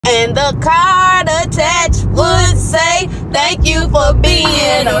And the card attached would say, thank you for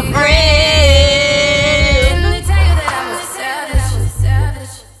being a friend. Let me tell you that I was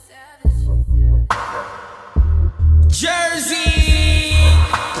savage. Jersey.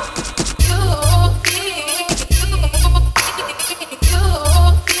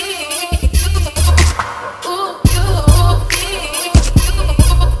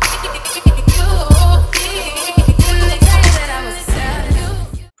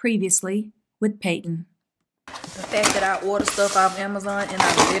 Previously with Peyton. The fact that I order stuff off Amazon and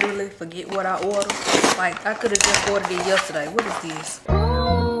I literally forget what I ordered. Like, I could have just ordered it yesterday. What is this?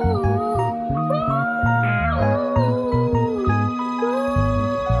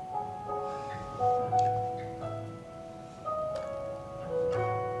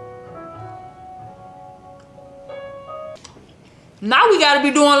 Now we gotta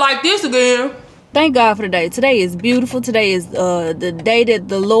be doing like this again. Thank God for today. Today is beautiful. Today is the day that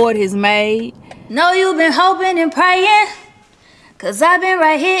the Lord has made. Know you've been hoping and praying, 'cause I've been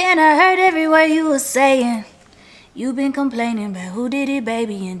right here and I heard every word you were saying. You've been complaining about who did it,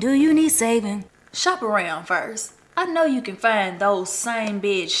 baby, and do you need saving? Shop around first. I know you can find those same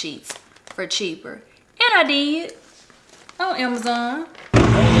bed sheets for cheaper. And I did. On Amazon.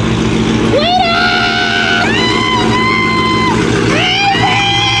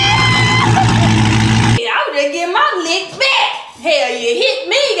 Get my lick back. Hell, you hit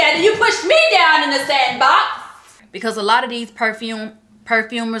me, you pushed me down in the sandbox. Because a lot of these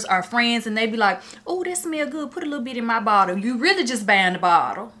perfumers are friends and they be like, oh, that smell good, put a little bit in my bottle. You really just buying the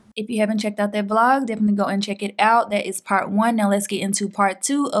bottle. If you haven't checked out that vlog, definitely go and check it out. That is part 1. Now let's get into part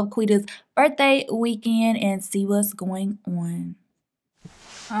 2 of Quita's birthday weekend and see what's going on.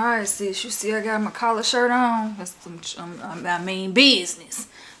 All right, sis, you see I got my collar shirt on. That's I mean business.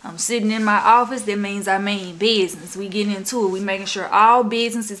 I'm sitting in my office. That means I mean business. We getting into it. We making sure all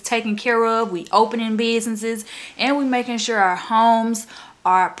business is taken care of. We opening businesses. And we making sure our homes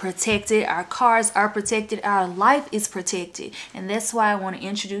are protected. Our cars are protected. Our life is protected. And that's why I want to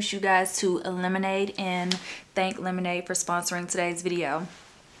introduce you guys to Lemonade and thank Lemonade for sponsoring today's video.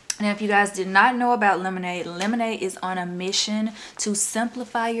 Now, if you guys did not know about Lemonade, Lemonade is on a mission to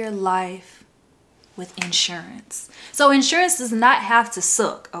simplify your life with insurance. So insurance does not have to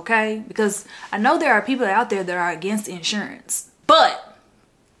suck, okay? Because I know there are people out there that are against insurance. But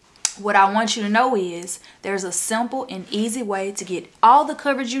what I want you to know is there's a simple and easy way to get all the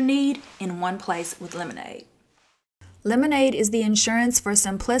coverage you need in one place with Lemonade. Lemonade is the insurance for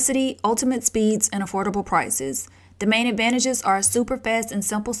simplicity, ultimate speeds, and affordable prices. The main advantages are super fast and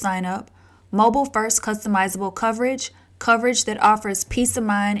simple sign up, mobile first customizable coverage, coverage that offers peace of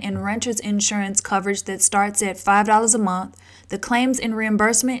mind, and renter's insurance coverage that starts at $5 a month. The claims and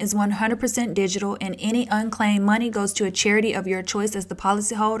reimbursement is 100% digital, and any unclaimed money goes to a charity of your choice as the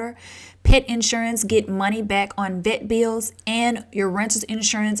policyholder. Pet insurance, get money back on vet bills, and your renter's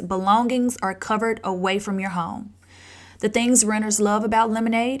insurance belongings are covered away from your home. The things renters love about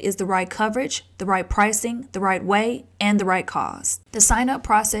Lemonade is the right coverage, the right pricing, the right way, and the right cost. The sign-up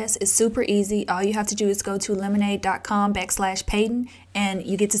process is super easy. All you have to do is go to lemonade.com/Peyton and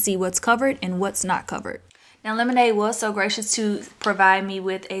you get to see what's covered and what's not covered. Now, Lemonade was so gracious to provide me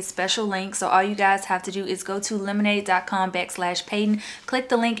with a special link. So all you guys have to do is go to lemonade.com/Peyton. Click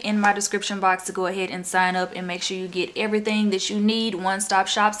the link in my description box to go ahead and sign up and make sure you get everything that you need. One-stop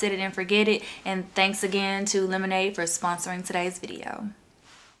shop, set it and forget it. And thanks again to Lemonade for sponsoring today's video.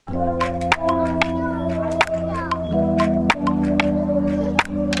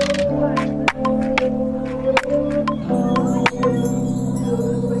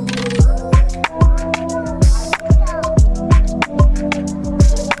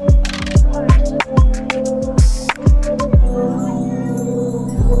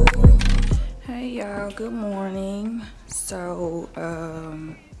 Good morning. So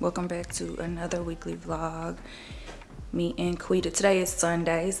welcome back to another weekly vlog. Me and Quita, today is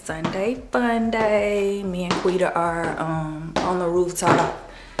Sunday fun day. Me and Quita are on the rooftop.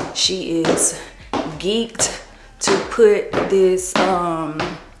 She is geeked to put this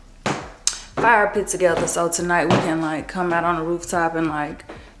fire pit together so tonight we can like come out on the rooftop and like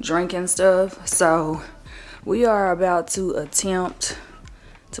drink and stuff. So we are about to attempt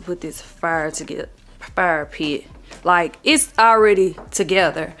to put this fire pit, like it's already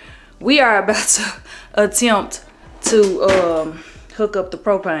together. We are about to attempt to hook up the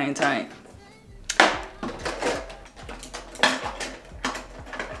propane tank.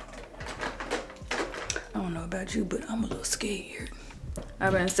 I don't know about you, but I'm a little scared.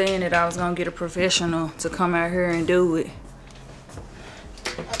 I've been saying that I was gonna get a professional to come out here and do it,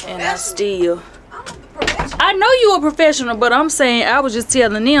 and I I know you a professional, but I'm saying I was just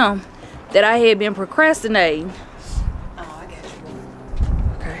telling them that I had been procrastinating. Oh, I got you.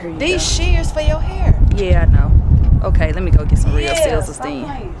 Okay, here you These go. shears for your hair. Yeah, I know. Okay, let me go get some real self-esteem.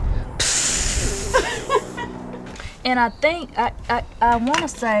 And I think I want to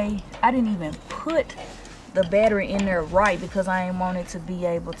say I didn't even put the battery in there right because I ain't wanted to be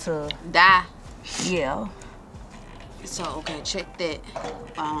able to Die. Yeah. So, okay, check that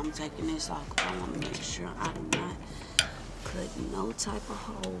while I'm taking this off. I want to make sure I do not cut no type of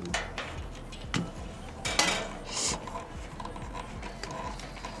hole.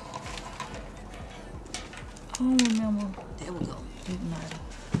 I don't remember. There we go. I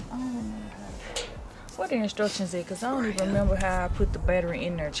don't remember how. What the instructions is? Because I don't even remember how I put the battery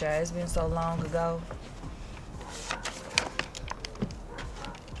in there, child. It's been so long ago.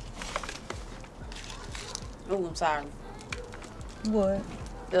 Oh, I'm sorry. What?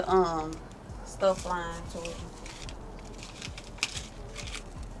 The stuff flying towards you.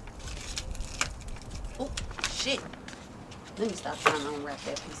 Oh, shit. Let me stop trying to unwrap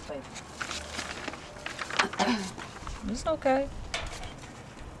that piece of paper. It's okay.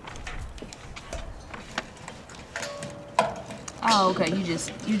 Oh, okay. You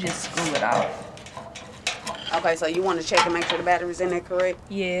just screw it out. Okay, so you want to check and make sure the battery's in there correct?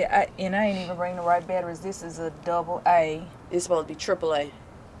 Yeah, and I ain't even bring the right batteries. This is a AA. It's supposed to be AAA.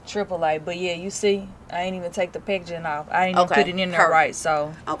 AAA, but yeah, you see, I ain't even take the packaging off. I ain't even Okay, put it in there right,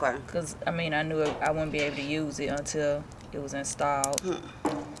 so. Okay. Because, I mean, I knew I wouldn't be able to use it until it was installed.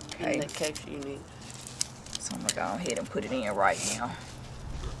 Okay. In the case you need. So I'm going to go ahead and put it in right now.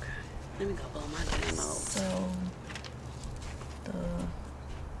 Okay. Let me go blow my damn nose. So, the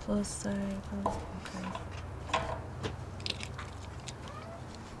plus side, okay.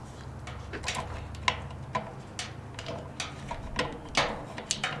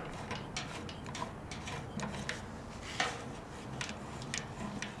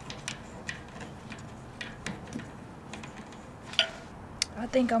 I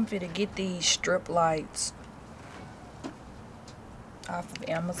think I'm finna get these strip lights off of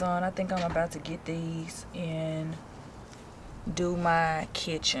Amazon. I think I'm about to get these and do my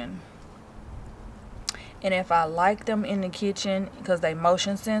kitchen. And if I like them in the kitchen, because they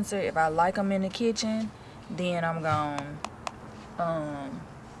motion sensor, if I like them in the kitchen, then I'm gonna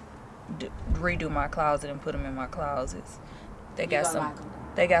redo my closet and put them in my closets. They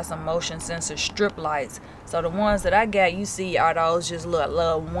got some motion sensor strip lights. So the ones that I got, you see, are those just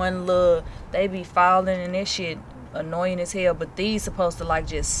little, they be falling and that shit annoying as hell. But these supposed to like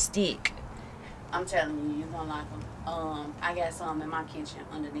just stick. I'm telling you, you gonna like them. I got some in my kitchen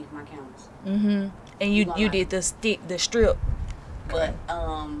underneath my counters. And you did the strip. But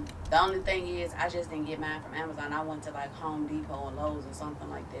the only thing is, I just didn't get mine from Amazon. I went to like Home Depot or Lowe's or something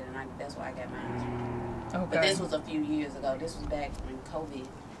like that, and that's where I got mine from. Okay. But this was a few years ago. This was back when COVID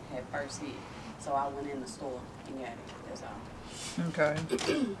had first hit. So I went in the store and got it. That's all. Okay.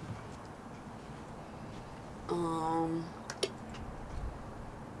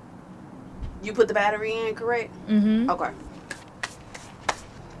 You put the battery in, correct? Okay.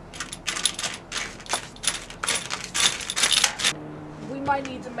 We might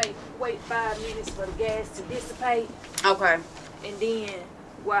need to wait 5 minutes for the gas to dissipate. Okay. And then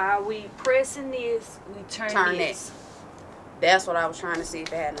while we pressing this, we turn this. It. That's what I was trying to see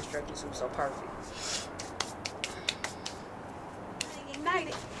if it had instructions. It was so perfect.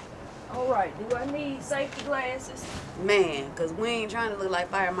 Ignited. Alright, do I need safety glasses? Man, because we ain't trying to look like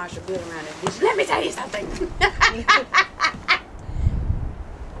Fire Marshal Bill around that bitch. Let me tell you something.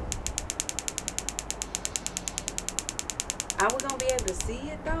 Are we going to be able to see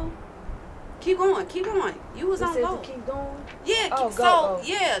it, though? Keep going, keep going. You was on low. Keep going? Yeah,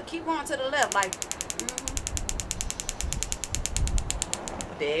 yeah, keep going to the left. Like,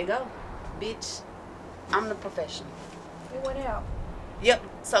 There you go. Bitch, I'm the professional. It went out. Yep.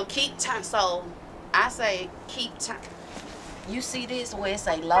 So keep time. So I say keep time. You see this where it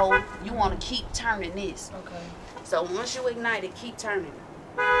say low? You want to keep turning this. Okay. So once you ignite it, keep turning it.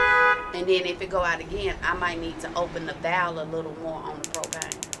 And then if it go out again, I might need to open the valve a little more on the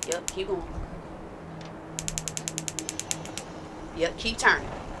propane. Yep. Keep going. Yep. Keep turning.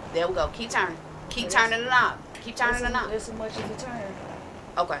 There we go. Keep turning. Keep turning the knob. Keep turning the knob. That's as much as a turn.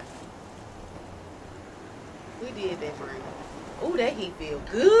 Okay. We did that, friend. Ooh, that heat feel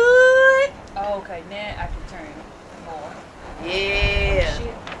good. Oh, okay, now I can turn more. Yeah.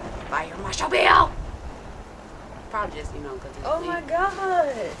 Shit. Fire Marshal Bill. Probably just, because it's Oh my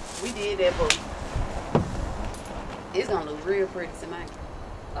God. We did that, but it's gonna look real pretty tonight.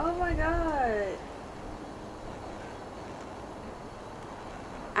 Oh my God.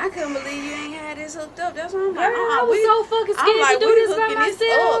 I couldn't believe you ain't had this hooked up. That's what I'm like. Girl, I was so fucking scared to do this by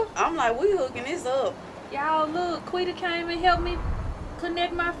myself. I'm like, we hooking this up. Y'all, look, Quita came and helped me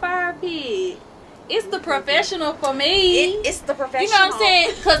connect my fire pit. It's the professional for me. It's the professional. You know what I'm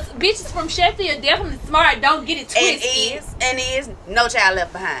saying? Because bitches from Sheffield are definitely smart. Don't get it twisted. And it is no child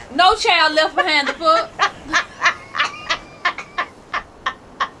left behind. No child left behind the fuck.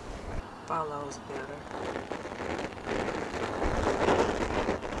 Follows better.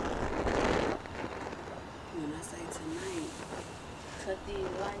 When I say tonight, cut these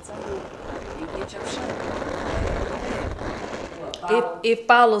lights on and get your shirt. It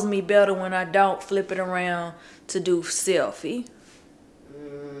follows me better when I don't flip it around to do selfie.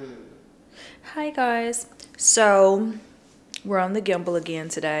 Hi guys. So we're on the gimbal again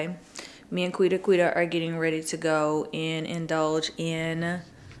today. Me and Quita are getting ready to go and indulge in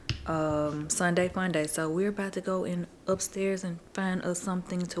Sunday fun day. So we're about to go in upstairs and find us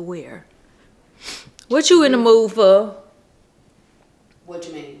something to wear. What you in the mood for? What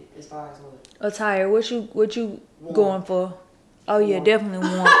you mean as far as what? Attire. What you going for? Oh yeah, definitely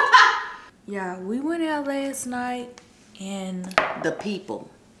warm. Yeah, we went out last night and The people.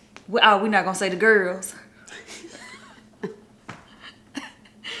 we're not gonna say the girls.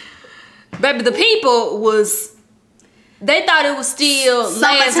 Baby, the people they thought it was still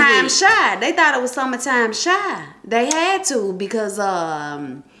Summertime last week. shy. They thought it was summertime shy. They had to because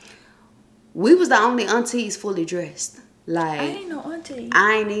we was the only aunties fully dressed. Like I ain't no auntie.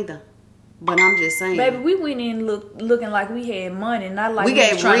 I ain't either. But I'm just saying. Baby, we went in looking like we had money, not like we we was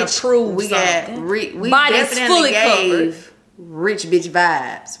gave trying rich, to prove we something. we Bodies definitely fully gave rich bitch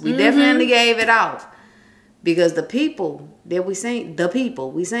vibes. We definitely gave it off. Because the people that we seen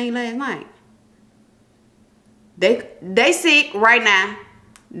last night, they sick right now.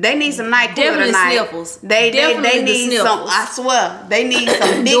 They need some NyQuil Definitely tonight. sniffles. They Definitely need the some. sniffles. I swear they need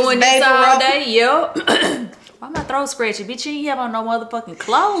some big Doing baby this all rub. day, yep. Why my throat scratchy? Bitch, you ain't have on no motherfucking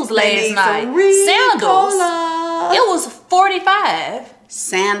clothes They last need night. some Ricola. Sandals. It was 45.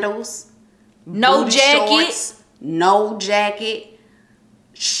 Sandals. No booty jacket. Shorts, no jacket.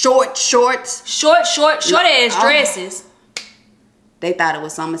 Shorts. Short ass dresses. They thought it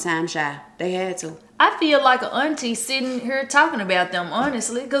was summertime shy. They had to. I feel like an auntie sitting here talking about them,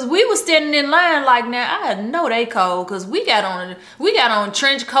 honestly, because we was standing in line like, now I know they cold because we got on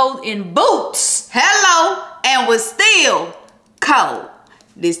trench coat and boots. Hello, and was still cold.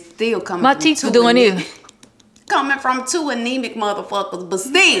 This still coming. My from teeth two were doing anemic- it. Coming from two anemic motherfuckers, but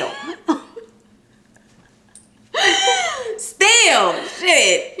still. Still,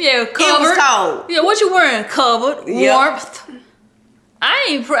 shit. Yeah, It covered. was cold. Yeah, what you wearing? Covered. Yep. Warmth.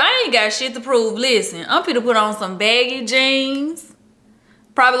 I ain't got shit to prove. Listen, I'm finna put on some baggy jeans.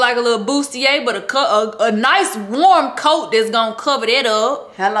 Probably like a little bustier, but a nice warm coat that's gonna cover that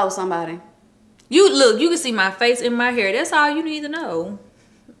up. Hello, somebody. You can see my face and my hair. That's all you need to know.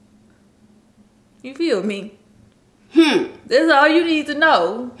 You feel me? That's all you need to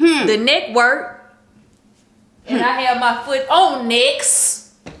know. The neck work. And I have my foot on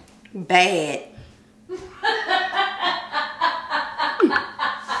necks. Bad.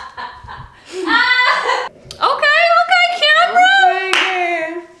 Okay, camera. Okay,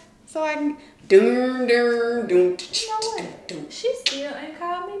 girl. So I can. She still ain't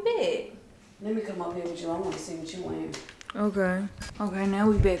called me back. Let me come up here with you. I want to see what you wearing. Okay, now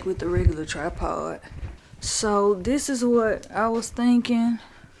we back with the regular tripod. So this is what I was thinking.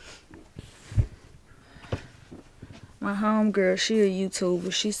 My homegirl, she a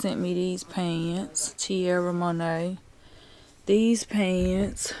YouTuber. She sent me these pants. Tierra Monet. These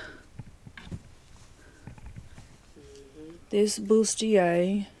pants. This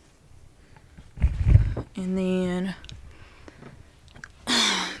bustier. And then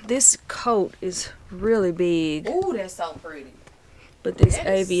this coat is really big. Ooh, that's so pretty. But this That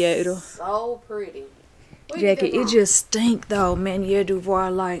is aviator so pretty. Where you jacket, get it from? just stink though. Manier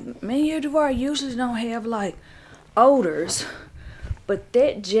Duvoir, like Manier Duvoir usually don't have like odors, but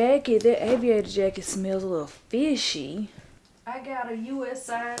that jacket, that aviator jacket, smells a little fishy. I got a US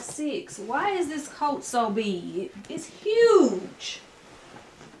size 6. Why is this coat so big? It's huge.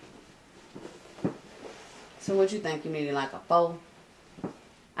 So what you think? You needed like a 4?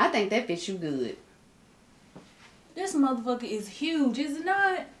 I think that fits you good. This motherfucker is huge, is it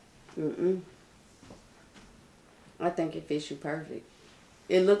not? I think it fits you perfect.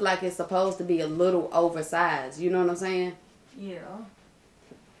 It looked like it's supposed to be a little oversized. You know what I'm saying? Yeah.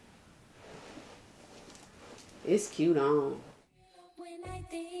 It's cute on. When I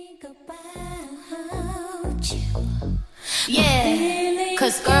think about you, yeah,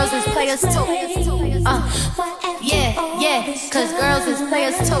 'cause girls is players too. Whatever yeah, cause girls is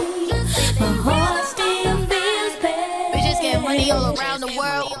players too. My heart still feels bad. We just get money all around the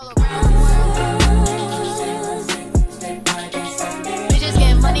world. We just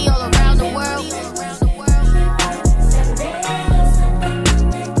get money all around the world.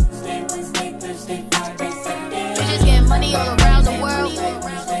 We just get money all around the world.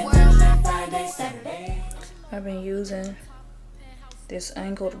 I've been using this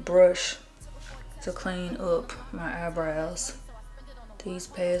angled brush to clean up my eyebrows these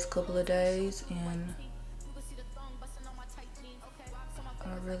past couple of days, and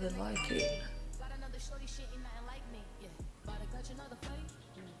I really like it.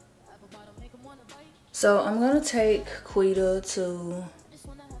 So I'm gonna take Quita to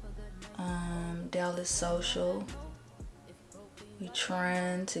Dallas Social. We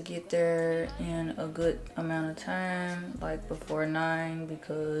trying to get there in a good amount of time, like before 9,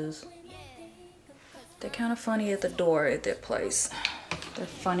 because they're kind of funny at the door at that place. They're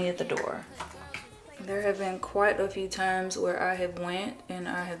funny at the door. There have been quite a few times where I have went and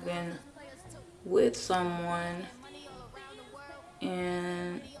I have been with someone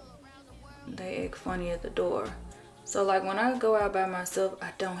and they act funny at the door. So like when I go out by myself,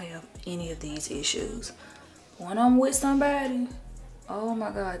 I don't have any of these issues. When I'm with somebody, oh my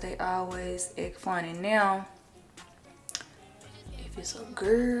God, they always act funny. Now, if it's a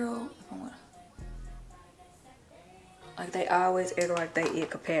girl, like they always act like they at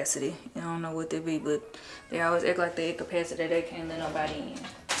capacity. I don't know what they be, but they always act like they at capacity. They can't let nobody in.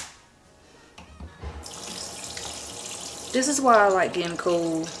 This is why I like getting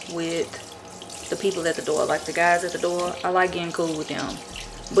cool with the people at the door, like the guys at the door. I like getting cool with them,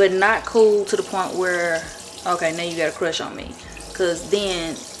 but not cool to the point where, okay, now you got a crush on me, because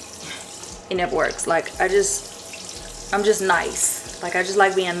then it never works. Like I'm just nice. Like I just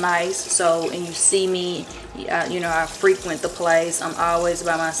like being nice. So, and you see me, you know, I frequent the place. I'm always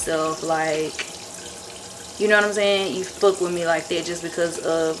by myself. Like, you know what I'm saying? You fuck with me like that just because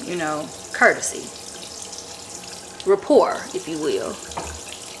of, you know, courtesy, rapport, if you will.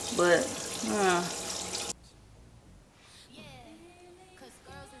 But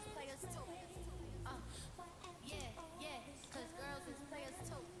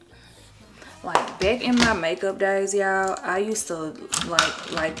like back in my makeup days, y'all, I used to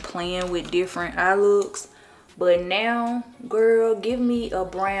like playing with different eye looks, but now, girl, give me a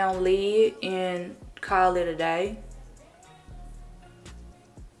brown lid and call it a day.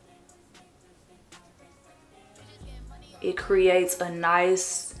 It creates a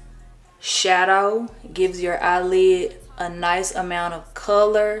nice shadow, gives your eyelid a nice amount of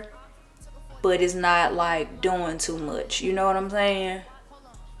color, but it's not like doing too much. You know what I'm saying?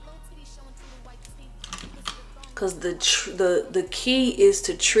 Because the key is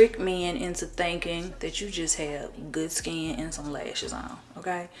to trick men into thinking that you just have good skin and some lashes on,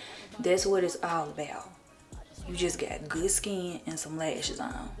 okay? That's what it's all about. You just got good skin and some lashes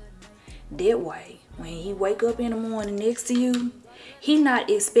on. That way, when he wake up in the morning next to you, he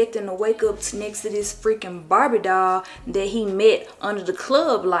not expecting to wake up next to this freaking Barbie doll that he met under the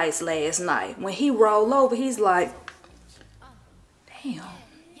club lights last night. When he roll over, he's like, damn,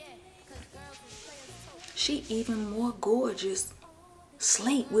 she even more gorgeous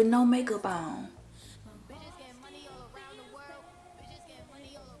sleep with no makeup on.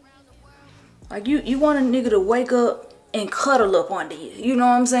 Like you want a nigga to wake up and cuddle up under you. You know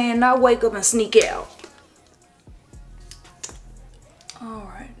what I'm saying? Not wake up and sneak out.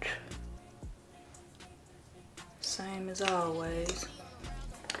 Alright. Same as always.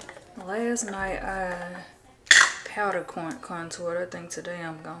 Last night I powder contoured. I think today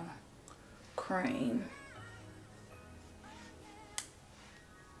I'm gonna cream.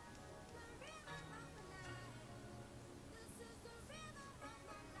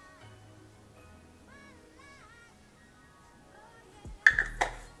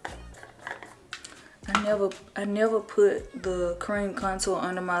 I never put the cream contour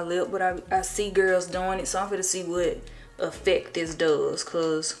under my lip, but I see girls doing it, so I'm gonna see what effect this does,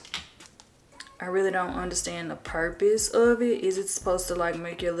 because I really don't understand the purpose of it. Is it supposed to like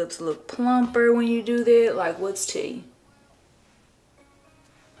make your lips look plumper when you do that? Like, what's tea?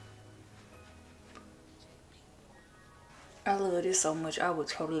 I love this so much. I would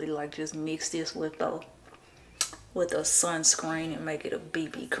totally like just mix this with a sunscreen and make it a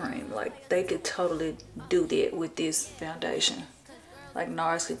BB cream. Like, they could totally do that with this foundation. Like,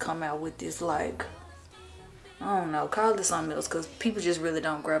 NARS could come out with this, like, I don't know, call it something else, because people just really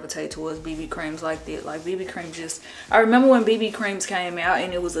don't gravitate towards BB creams like that. Like, BB cream just, I remember when BB creams came out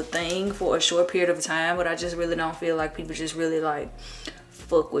and it was a thing for a short period of time, but I just really don't feel like people just really like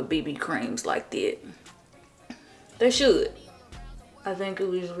fuck with BB creams like that. They should. I think it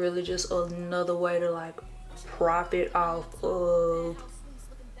was really just another way to like profit off of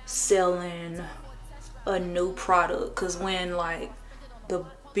selling a new product. Cause when like the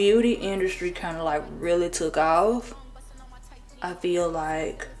beauty industry kind of like really took off, I feel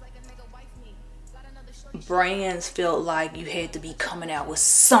like brands felt like you had to be coming out with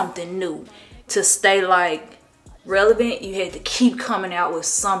something new to stay like relevant. You had to keep coming out with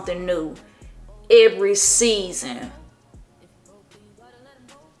something new every season.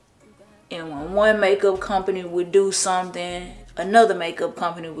 And when one makeup company would do something, another makeup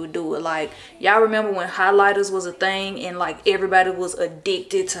company would do it. Like, y'all remember when highlighters was a thing and like everybody was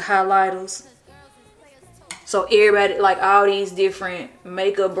addicted to highlighters? So everybody, like all these different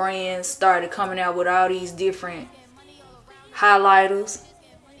makeup brands started coming out with all these different highlighters.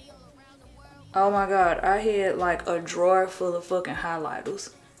 Oh my God, I had like a drawer full of fucking highlighters.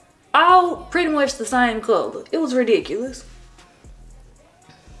 All pretty much the same color. It was ridiculous.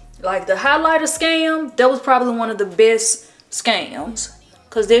 Like the highlighter scam, that was probably one of the best scams.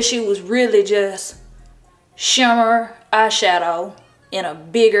 Cause that shit was really just shimmer eyeshadow in a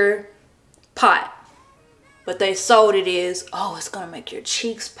bigger pot. But they sold it as, oh, it's gonna make your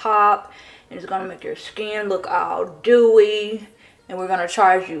cheeks pop and it's gonna make your skin look all dewy, and we're gonna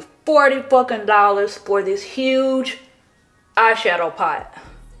charge you $40 fucking for this huge eyeshadow pot.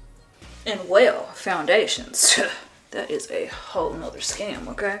 And well, foundations, that is a whole nother scam,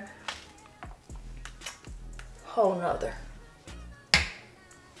 okay? Whole nother.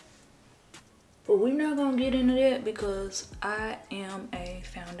 But we're not gonna get into that because I am a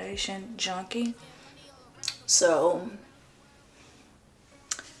foundation junkie. So,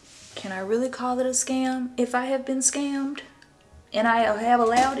 can I really call it a scam? If I have been scammed and I have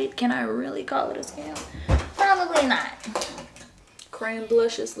allowed it, can I really call it a scam? Probably not. Cream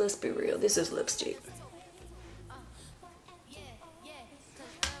blushes, let's be real. This is lipstick.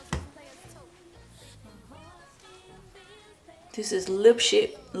 This is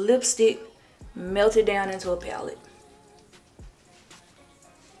lipstick melted down into a palette.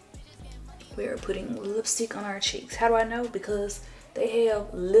 We are putting lipstick on our cheeks. How do I know? Because they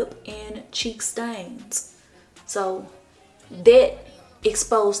have lip and cheek stains. So that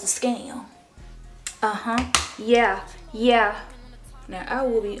exposed the scam. Yeah. Now I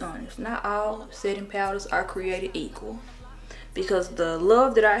will be honest, not all setting powders are created equal. Because the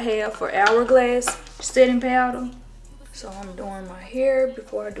love that I have for Hourglass setting powder. So I'm doing my hair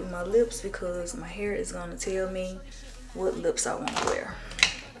before I do my lips because my hair is going to tell me what lips I want to wear.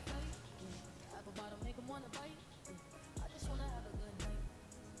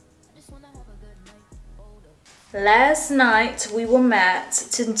 Last night we were matte.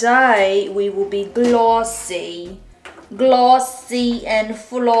 Today we will be glossy. Glossy and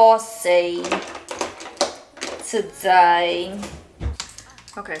flossy today.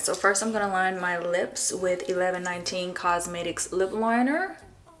 Okay, so first I'm going to line my lips with 1119 Cosmetics lip liner.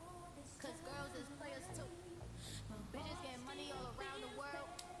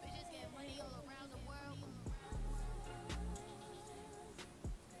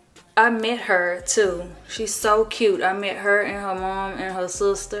 I met her too. She's so cute. I met her and her mom and her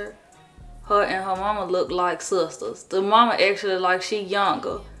sister. Her and her mama look like sisters. The mama actually like she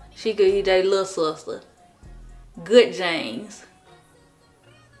younger. She could eat their little sister. Good genes.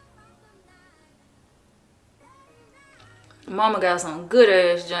 Mama got some good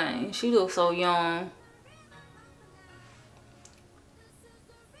ass genes. She looks so young.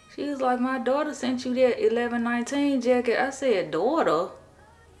 She was like, my daughter sent you that 1119 jacket. I said, daughter?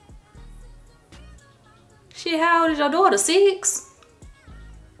 Shit, how old is your daughter? 6?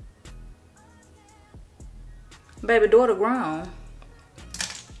 Baby daughter grown.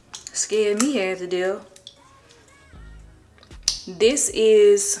 Scared me half to death. This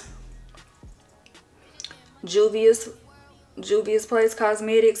is Juvia's Place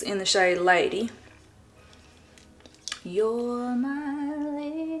Cosmetics in the shade Lady. You're my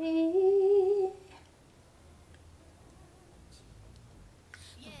lady.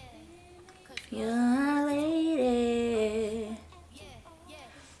 You're my lady.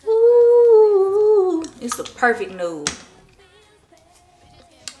 Ooh, it's the perfect nude.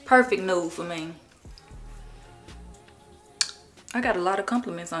 Perfect nude for me. I got a lot of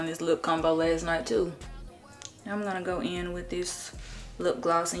compliments on this lip combo last night too. Now I'm gonna go in with this lip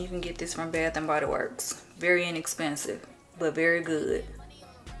gloss, and you can get this from Bath and Body Works. Very inexpensive, but very good.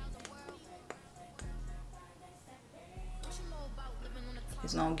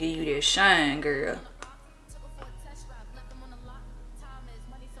 It's gonna give you that shine, girl.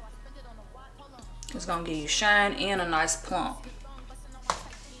 It's gonna give you shine and a nice plump.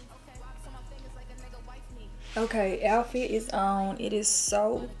 Okay, outfit is on. It is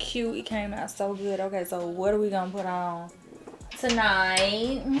so cute. It came out so good. Okay, so what are we gonna put on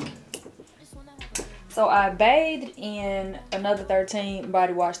tonight? So I bathed in Another 13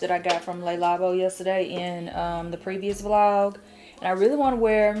 body wash that I got from Le Labo yesterday in the previous vlog. And I really want to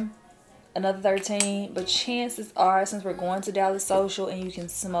wear Another 13, but chances are, since we're going to Dallas Social and you can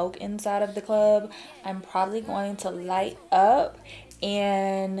smoke inside of the club, I'm probably going to light up.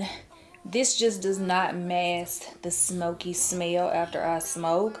 And this just does not mask the smoky smell after I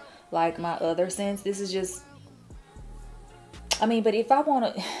smoke like my other scents. This is just, I mean, but if I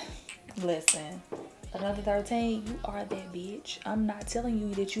want to, listen, Another 13, you are that bitch. I'm not telling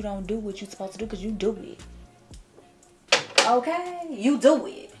you that you don't do what you're supposed to do, because you do it. Okay? You do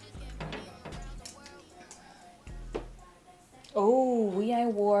it. Oh, we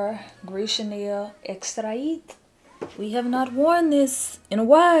ain't wore Gris Chanel Extrait. We have not worn this in a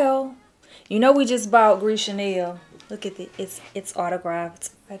while. You know, we just bought Gris Chanel. Look at it. It's autographed.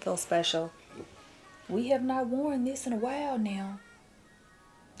 It's Echo Special. We have not worn this in a while now.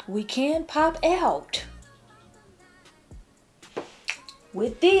 We can pop out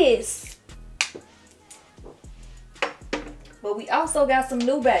with this. But we also got some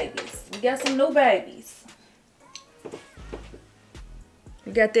new babies. We got some new babies.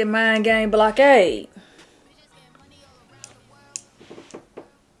 We got that Mind Game Blockade.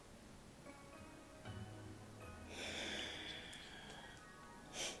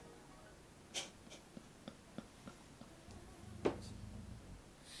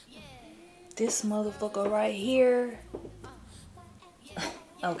 This motherfucker right here.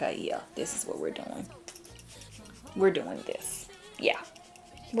 Okay, yeah, this is what we're doing. We're doing this. Yeah.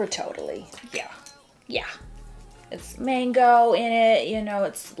 We're totally, yeah. It's mango in it, you know,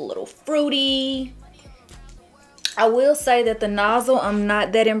 it's a little fruity. I will say that the nozzle, I'm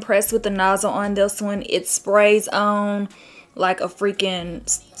not that impressed with the nozzle on this one. It sprays on like a freaking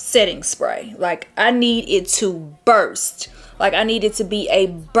setting spray. Like, I need it to burst. Like, I need it to be a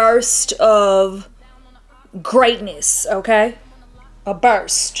burst of greatness, okay? A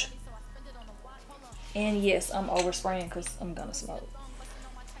burst. And yes, I'm overspraying because I'm gonna smoke.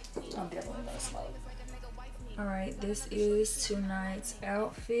 I'm definitely gonna smoke. Alright, this is tonight's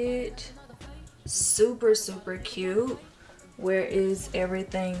outfit. Super, super cute. Where is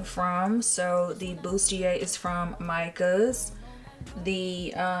everything from? So the bustier is from Micah's.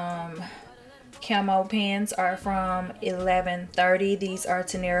 The camo pants are from 1130. These are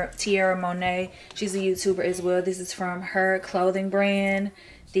Tierra Monet. She's a YouTuber as well. This is from her clothing brand.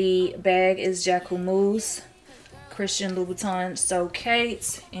 The bag is Jacquemus, Christian Louboutin So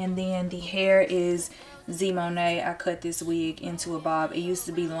Kate. And then the hair is Z Monet. I cut this wig into a bob. It used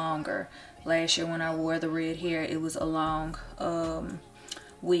to be longer. Last year when I wore the red hair, it was a long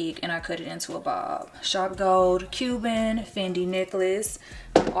wig and I cut it into a bob. Sharp gold Cuban Fendi necklace.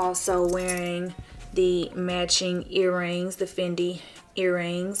 I'm also wearing the matching earrings, the Fendi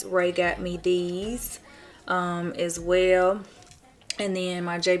earrings. Ray got me these as well. And then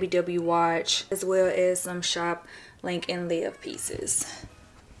my JBW watch, as well as some Shop, Link, and Live pieces.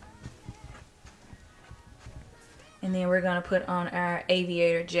 And then we're gonna put on our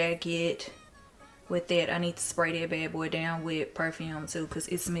aviator jacket. With that, I need to spray that bad boy down with perfume too, because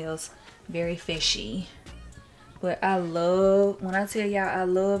it smells very fishy. But I love, when I tell y'all I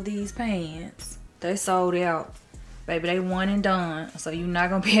love these pants, they sold out. Baby, they one and done, so you're not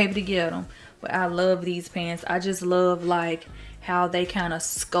gonna be able to get them. But I love these pants. I just love like how they kind of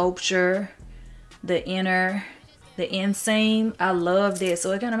sculpture the inseam. I love that.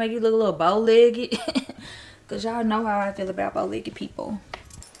 So it kind of make you look a little bow-legged. Because y'all know how I feel about bow-legged people.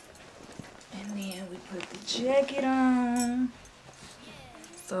 And then we put the jacket on.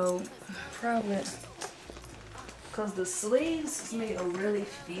 So probably, because the sleeves smell really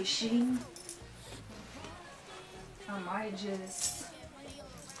fishy, I might just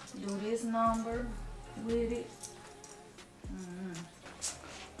do this number with it.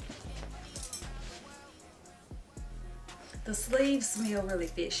 The sleeves smell really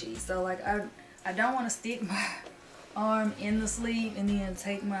fishy, so like I don't want to stick my arm in the sleeve and then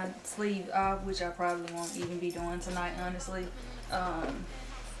take my sleeve off, which I probably won't even be doing tonight, honestly. But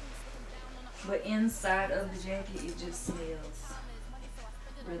inside of the jacket, it just smells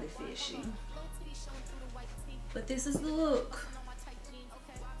really fishy. But this is the look.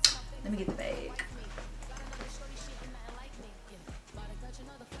 Let me get the bag.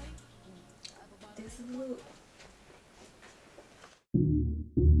 This is the look.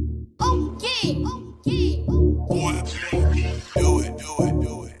 Oh yeah, oh yeah, Boy, do it, do it,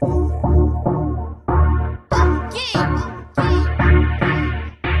 do it. oh yeah, oh yeah, oh yeah,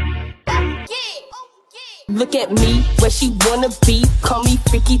 oh yeah. Look Look at me, where she wanna be. Call me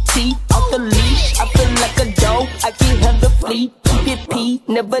Freaky T, off the leash. I feel like a dog, I get hella flea. Keep it P,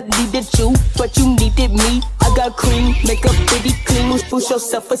 never needed you, but you needed me. I got cream, make up pretty clean, boost your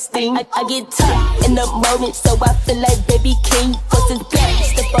self-esteem. I get tough in the morning, so I feel like baby king. First is black,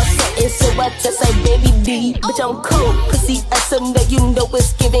 step on something, so I just like baby D. Bitch, I'm cool, pussy awesome, that you know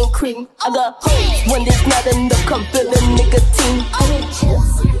it's giving cream. I got hoes, when there's not enough, come build a nigga team. I need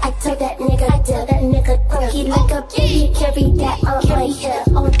chills, I told that nigga, he like a baby, carry that on my hip.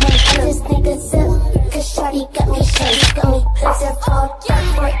 I just nigga zip, cause shawty got me shake, got me pissed all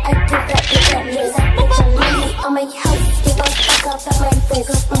before I do that nigga. Bitch, I'm really on my house, give a fuck up at my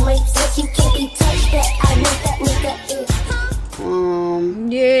face. On my dick, you can't be touched, that I know that nigga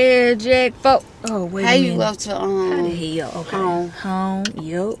is. Yeah, Jack. Oh, wait How a you minute. love to How the hell? Okay. home?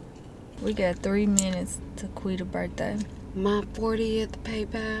 Yup. We got 3 minutes to Quita's birthday. My 40th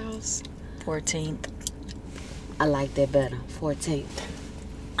Peypals. 14th. I like that better. 14th.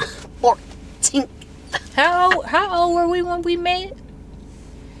 14th. How old were we when we met?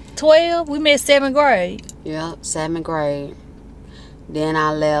 12? We met 7th grade. Yep, 7th grade. Then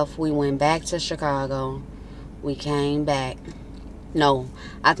I left. We went back to Chicago. We came back. No,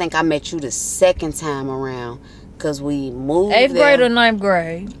 I think I met you the 2nd time around. Because we moved 8th there. grade or 9th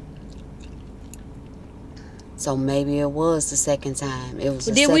grade? So maybe it was the 2nd time. It was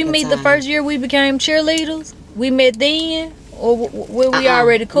the Did we second meet the time. first year we became cheerleaders? We met then? Or were we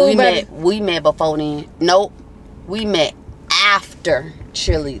already cool? We met before then. Nope. We met after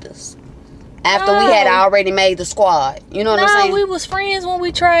cheerleaders. After we had already made the squad. You know what I'm saying? No, we was friends when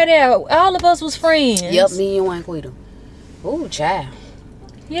we tried out. All of us was friends. Yep, me and Juan Quito. Ooh, child.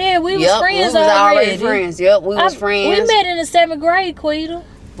 Yeah, we was friends we was already. friends. Yep, we was friends. We met in the 7th grade, Quito.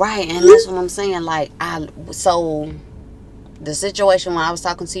 Right, and that's what I'm saying. Like, so the situation when I was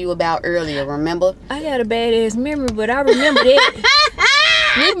talking to you about earlier, remember? I got a badass memory, but I remember that.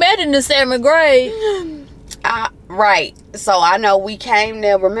 We met in the 7th grade. Right. So I know we came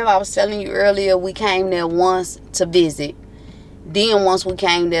there. Remember I was telling you earlier, we came there once to visit. Then once we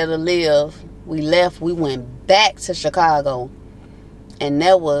came there to live, we left. We went back to Chicago. And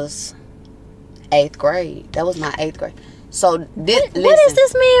that was 8th grade. That was my 8th grade. So what is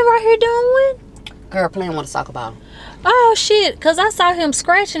this man right here doing? Girl, playing with a soccer ball. Oh shit, because I saw him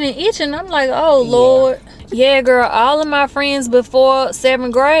scratching and itching. I'm like, oh Lord. Yeah, girl, all of my friends before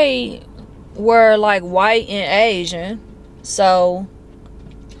 7th grade were like white and Asian. So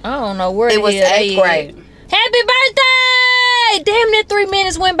I don't know where it was 8th grade. Happy birthday! Damn, that 3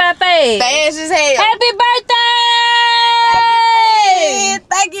 minutes went by fast. Fast as hell. Happy birthday!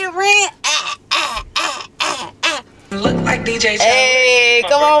 Thank you, friend. Look like DJ Charles. Hey,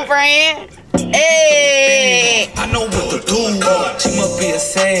 come on, friend. Hey. I know what to do. She must be a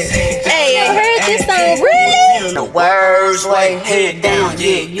sad. Hey, I heard this song, really? The words way head down,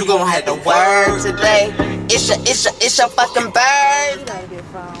 yeah. You gonna have the words today. It's your fucking bird. Gotta get a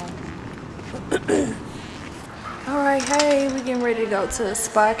phone. Alright, hey, we getting ready to go to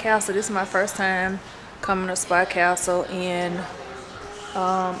Spa Castle. This is my first time coming to Spa Castle, and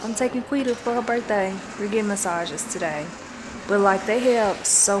I'm taking Quita for her birthday. We're getting massages today. But like, they have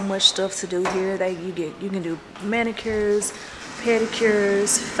so much stuff to do here. You can do manicures,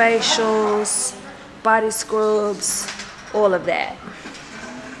 pedicures, facials, body scrubs, all of that.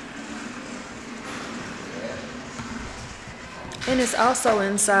 And it's also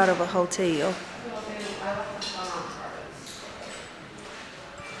inside of a hotel.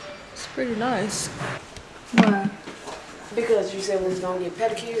 It's pretty nice. Why? Because you said we was gonna get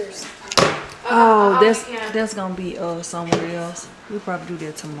pedicures. Oh, that's gonna be somewhere else. We'll probably do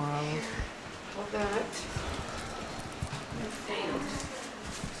that tomorrow. Okay.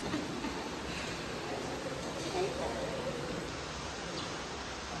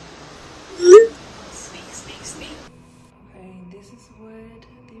 Okay, this is what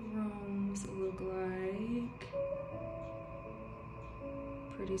the rooms look like.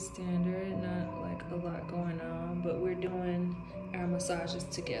 Pretty standard, not like a lot going on, but we're doing our massages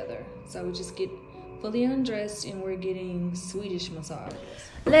together. So we just get fully undressed and we're getting Swedish massages.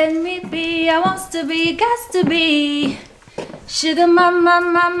 Let me be, I wants to be, got to be. Sugar mama,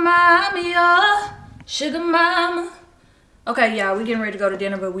 mama, I'm your sugar mama. Okay, y'all, we getting ready to go to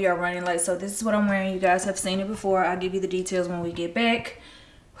dinner, but we are running late. So this is what I'm wearing. You guys have seen it before. I'll give you the details when we get back.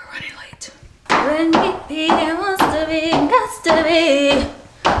 We're running late. Let me be, I wants to be, got to be.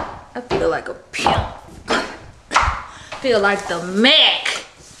 I feel like a pimp. Feel like the Mac.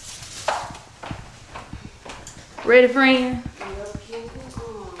 Ready, friend?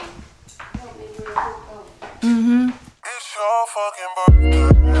 It's your fucking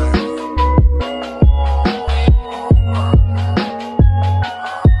birthday.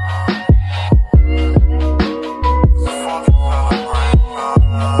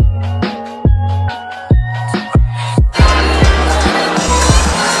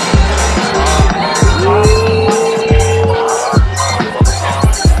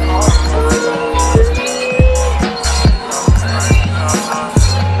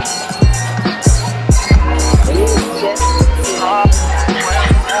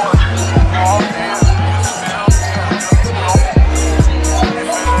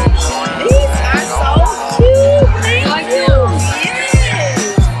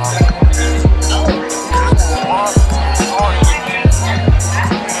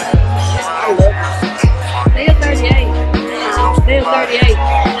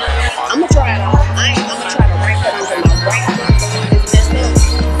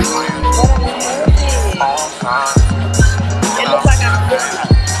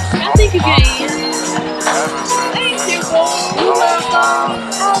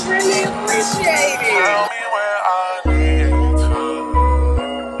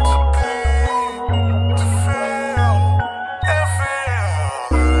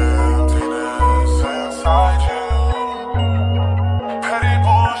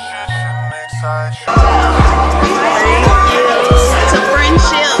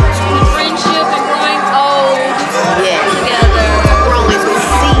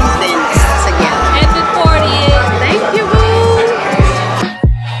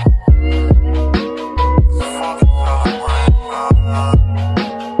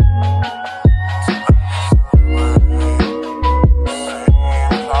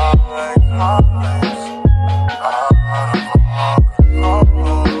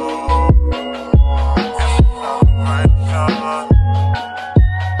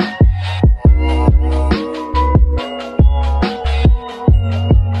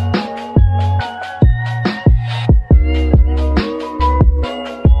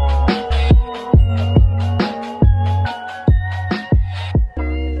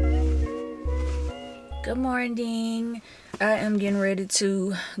 Good morning. I am getting ready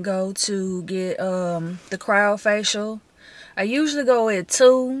to go to get the cryo facial. I usually go at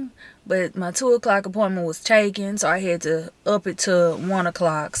 2, but my 2 o'clock appointment was taken, so I had to up it to 1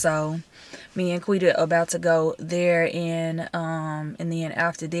 o'clock. So me and Quita about to go there, and then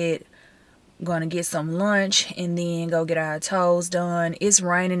after that, gonna get some lunch and then go get our toes done. It's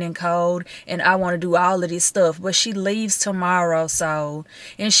raining and cold, and I want to do all of this stuff, but she leaves tomorrow, so,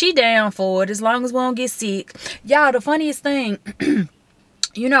 and she down for it as long as we don't get sick. Y'all, the funniest thing,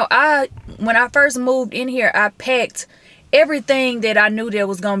 you know, when I first moved in here, I packed everything that I knew that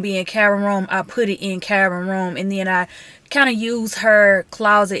was gonna be in Karen's room. I put it in Karen's room, and then I kind of use her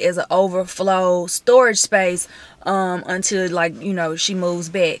closet as an overflow storage space until, like, you know, she moves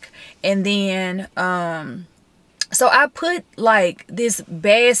back. And then so I put like this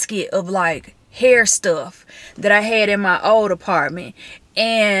basket of like hair stuff that I had in my old apartment,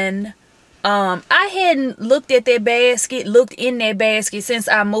 and I hadn't looked in that basket since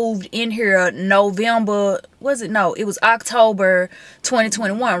I moved in here November, was it? No, it was October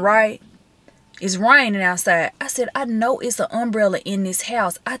 2021, right? It's raining outside. I said, I know it's an umbrella in this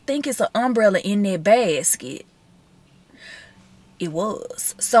house. I think it's an umbrella in that basket. It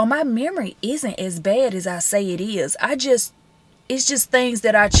was. So my memory isn't as bad as I say it is. It's just things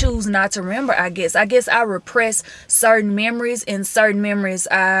that I choose not to remember, I guess. I guess I repress certain memories, and certain memories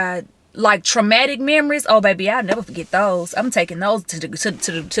like traumatic memories. Oh baby, I'll never forget those. I'm taking those to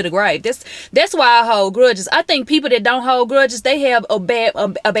the grave. That's why I hold grudges. I think people that don't hold grudges, they have a bad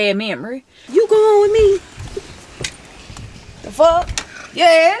memory. You going with me? The fuck?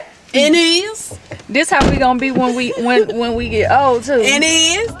 Yeah, it is. This how we gonna be when we get old too. It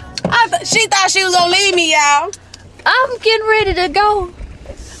is. She thought she was gonna leave me, y'all. I'm getting ready to go.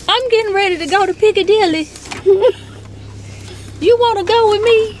 I'm getting ready to go to Piccadilly. You wanna go with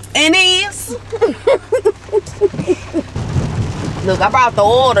me? It is. Look, I brought the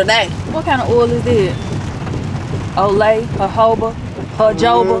oil today. What kind of oil is it? Olay,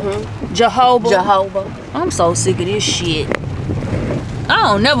 jojoba, Jehovah. I'm so sick of this shit. I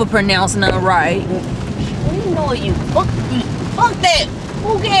don't never pronounce nothing right. You know you. Fuck that.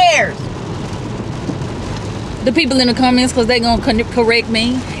 Who cares? The people in the comments, because they gonna correct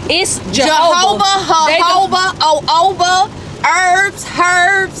me. It's Jehovah, Oba, herbs,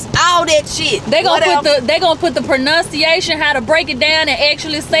 all that shit. They gonna put the pronunciation, how to break it down and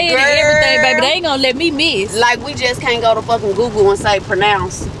actually say it, and everything, baby. They ain't gonna let me miss. Like we just can't go to fucking Google and say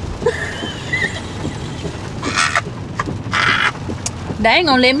pronounce. They ain't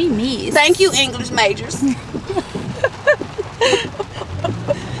gonna let me miss. Thank you, English majors.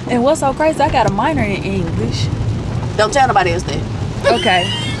 And what's so crazy, I got a minor in English. Don't tell nobody else that. Okay.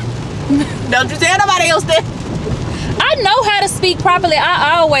 Don't you tell nobody else that. I know how to speak properly.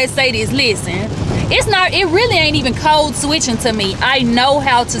 I always say this, listen. It really ain't even code switching to me. I know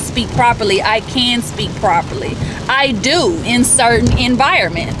how to speak properly. I can speak properly. I do in certain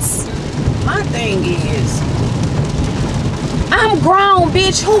environments. My thing is, I'm grown,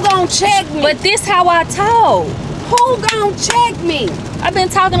 bitch. Who gonna check me? But this how I talk. Who gonna check me? I've been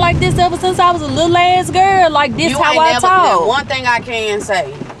talking like this ever since I was a little ass girl. Like this how I talk. One thing I can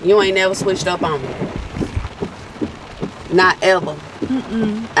say, you ain't never switched up on me. Not ever.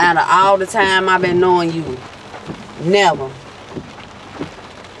 Out of all the time I've been knowing you, never.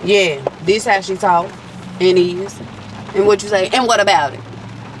 Yeah, this how she talk. And is. And what you say? And what about it?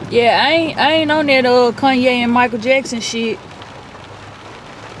 Yeah, I ain't on that Kanye and Michael Jackson shit.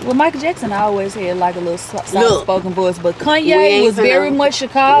 Well, Michael Jackson always had like a little soft-spoken voice, but Kanye was very much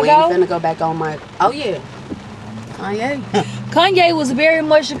Chicago. We ain't finna go back on my... Oh, yeah. Kanye. Kanye was very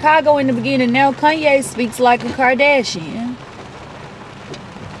much Chicago in the beginning. Now Kanye speaks like a Kardashian.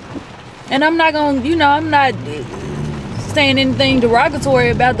 And I'm not gonna, you know, I'm not saying anything derogatory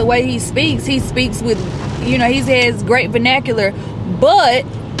about the way he speaks. He speaks with, you know, he has great vernacular, but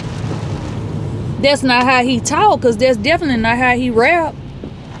that's not how he talk, because that's definitely not how he rap.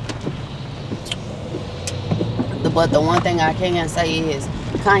 But the one thing I can say is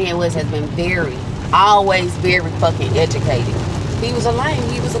Kanye West has been always very fucking educated. He was a lame,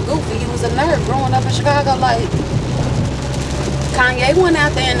 he was a goofy, he was a nerd growing up in Chicago. Like, Kanye went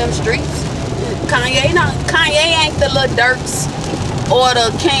out there in them streets. Kanye ain't the Lil Durks or the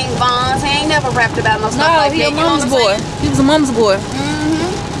King Vons. He ain't never rapped about no stuff like that. No, he a mama's boy. He was a mama's boy.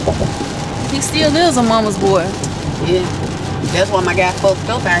 He still is a mama's boy. Yeah. That's why my guy fucked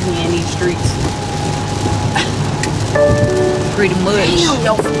up out here in these streets. Pretty much. Damn,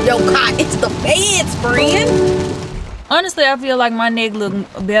 yo, God, it's the feds, friend. Honestly, I feel like my neck look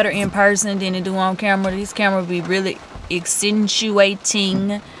better in person than it do on camera. This camera be really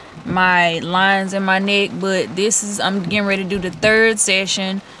accentuating my lines in my neck. But this is, I'm getting ready to do the 3rd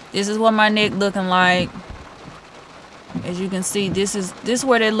session. This is what my neck looking like. As you can see, this is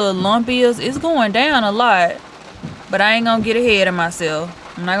where that little lump is. It's going down a lot, but I ain't gonna get ahead of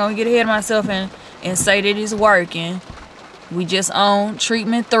myself. I'm not gonna get ahead of myself and say that it's working. We just on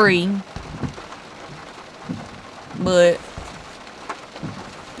treatment 3, but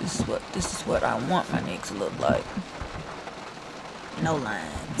this is what I want my neck to look like. No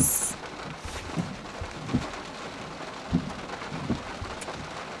lines.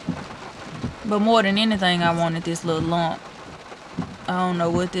 But more than anything, I wanted this little lump. I don't know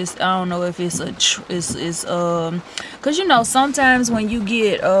what this. I don't know if it's cause you know sometimes when you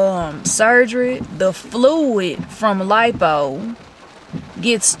get surgery, the fluid from lipo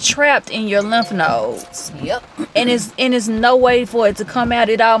gets trapped in your lymph nodes. Yep. And it's no way for it to come out.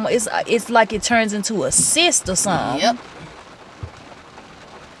 It's like it turns into a cyst or something. Yep.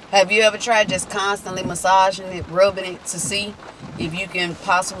 Have you ever tried just constantly massaging it, rubbing it to see if you can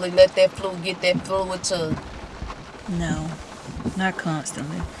possibly let that fluid get that fluid to? No, not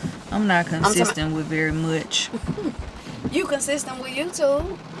constantly. I'm not consistent with very much. You consistent with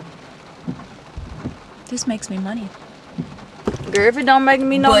YouTube. This makes me money. Girl, if it don't make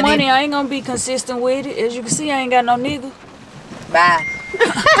me no money, I ain't gonna be consistent with it. As you can see, I ain't got no nigga. Bye.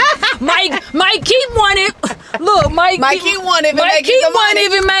 Mike keep one if look, Mike keep one if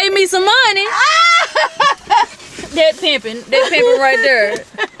it made me some money. That pimping right there.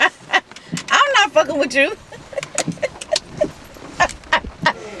 I'm not fucking with you.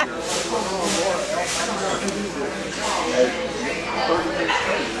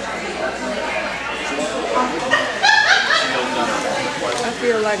 I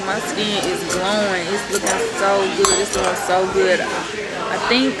feel like my skin is glowing. It's looking so good. It's doing so good. I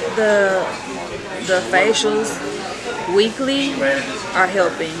think the facials weekly are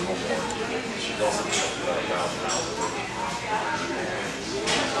helping.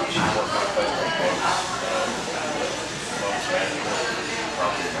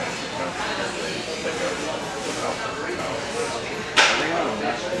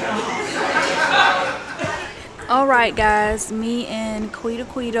 Alright guys, me and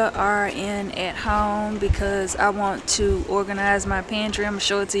Quita are in at home because I want to organize my pantry. I'm going to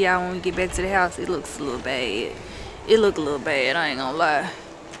show it to y'all when we get back to the house. It looks a little bad. It look a little bad, I ain't gonna lie.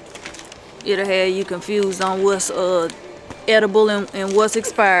 It'll have you confused on what's edible and what's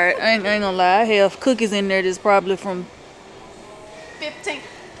expired. I ain't gonna lie, I have cookies in there that's probably from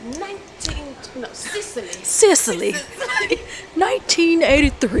Sicily.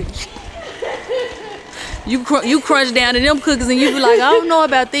 1983. You crunch down to them cookies and you be like, I don't know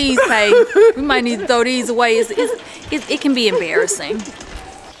about these, Peyton. We might need to throw these away. It can be embarrassing.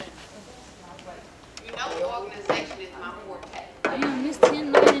 Damn, this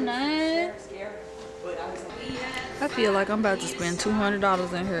 $10.99. I feel like I'm about to spend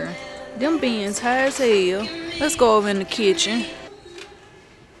 $200 in here. Them beans high as hell. Let's go over in the kitchen.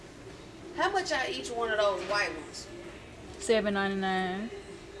 How much are each one of those white ones? $7.99.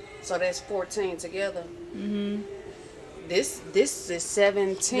 So that's 14 together. This is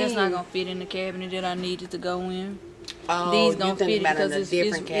 17. That's not gonna fit in the cabinet that I needed to go in. Oh, these gonna fit because it's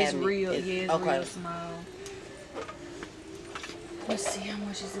real. Cabinet. It's real small. Let's see, how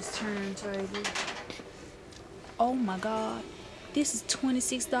much is this turntable? Oh my God, this is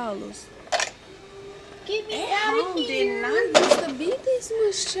 $26. Get me out of here! Did not used to be this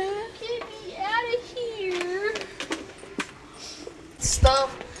much, child. Get me out of here!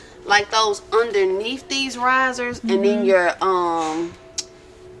 Stuff like those underneath these risers, and then your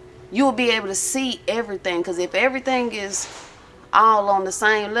you'll be able to see everything. Because if everything is all on the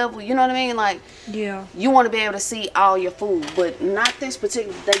same level, you know what I mean? Like, yeah, you want to be able to see all your food, but not this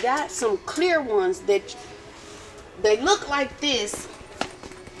particular. They got some clear ones that they look like this,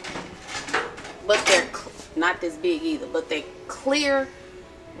 but they're not this big either. But they're clear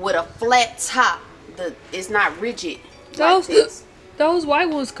with a flat top. It's not rigid like this. Those white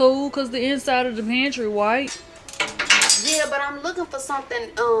ones cool because the inside of the pantry white. Yeah, but I'm looking for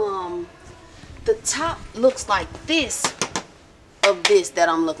something. The top looks like this of this that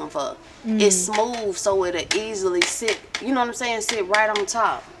I'm looking for. It's smooth, so it'll easily sit. You know what I'm saying? Sit right on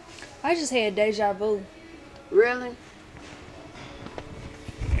top. I just had deja vu. Really?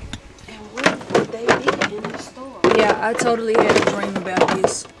 And where would they be in the store? Yeah, I totally had a dream about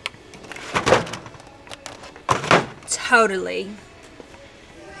this. Totally.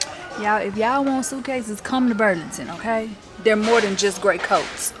 Y'all, if y'all want suitcases, come to Burlington, okay? They're more than just great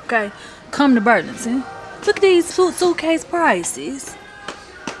coats, okay? Come to Burlington. Look at these suitcase prices.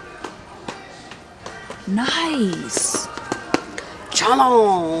 Nice.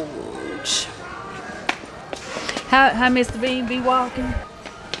 challenge. How Mr. Bean be walking?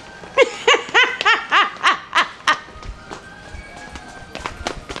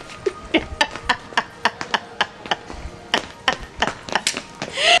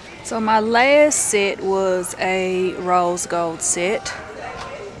 So my last set was a rose gold set.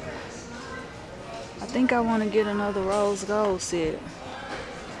 I think I want to get another rose gold set.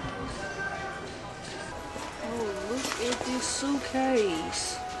 Oh, look at this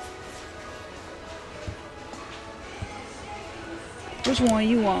suitcase. Which one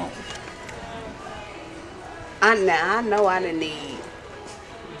you want? I know I didn't need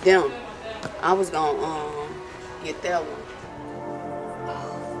them. I was gonna get that one.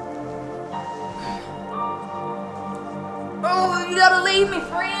 Oh, you gotta leave me,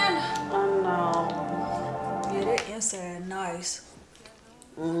 friend. I know. Yeah, that inside nice.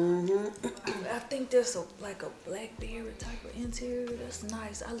 I think that's like a blackberry type of interior. That's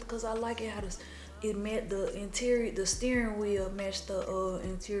nice. Cause I like it how it met the interior. The steering wheel matched the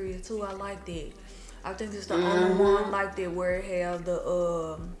interior too. I like that. I think it's the only one like that where it have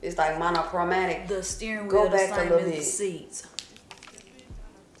the it's like monochromatic. The steering wheel the same as the seats.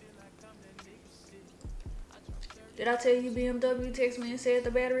 Did I tell you BMW texted me and said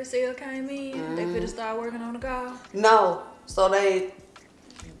the battery cell came in? They could have started working on the car. No, so they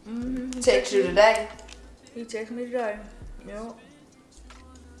text you today. He texted me today. Yep.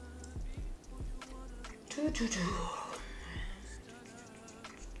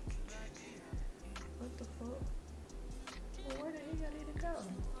 What the fuck? Well, where the hell did it go?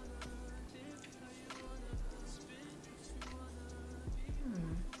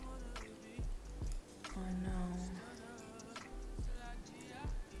 I know.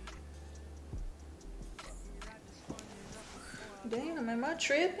 Damn, am I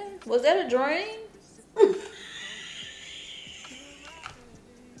tripping? Was that a dream?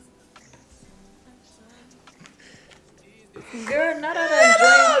 Girl, not out of a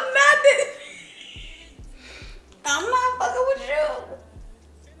dream. I'm not fucking with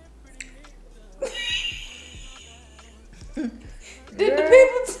you. Did the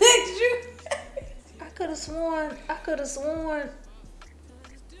people text you? I could have sworn.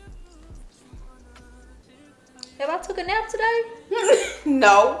 Have I took a nap today?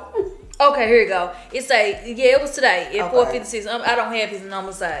 No. Okay, here you go. It say, yeah, it was today at 4:56. I don't have his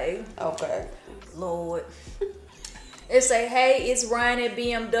number saved. Okay. Lord. It say, hey, it's Ryan at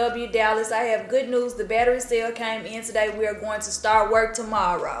BMW Dallas. I have good news. The battery cell came in today. We are going to start work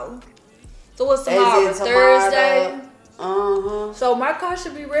tomorrow. So what's tomorrow? Thursday? So my car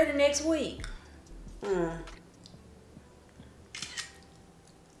should be ready next week.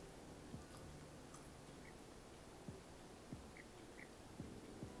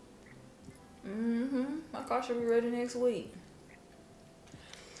 My car should be ready next week.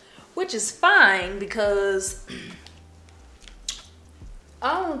 Which is fine because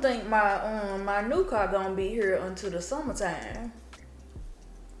I don't think my new car gonna be here until the summertime.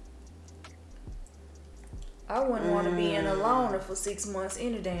 I wouldn't want to be in a loaner for 6 months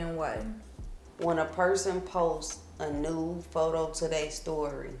any damn way. When a person posts a nude photo to their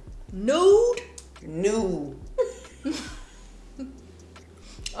story. Nude? Nude.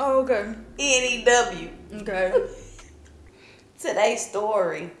 Oh, okay. N-E-W. Okay. Today's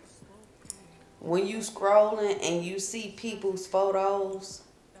story. When you scrolling and you see people's photos,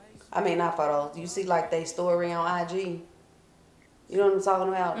 I mean not photos, you see like they story on IG. You know what I'm talking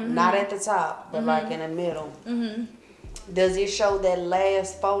about? Not at the top, but like in the middle. Does it show that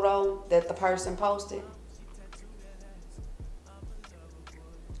last photo that the person posted?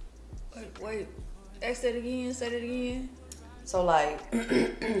 Wait. Ask that again. Say that again. So like, let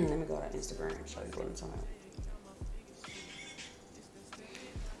me go to Instagram and show you what I'm talking about.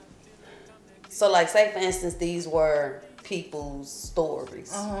 So like, say for instance, these were people's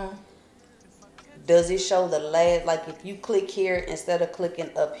stories. Does it show the last, like if you click here instead of clicking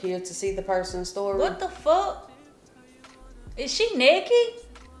up here to see the person's story? What the fuck? Is she naked?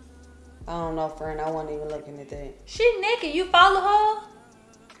 I don't know, friend. I wasn't even looking at that. She naked. You follow her?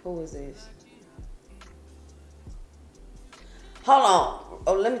 Who is this? Hold on.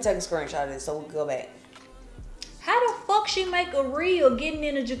 Oh, let me take a screenshot of this so we can go back. How the fuck she make a reel getting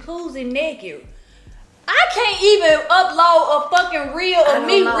in a jacuzzi naked? I can't even upload a fucking reel of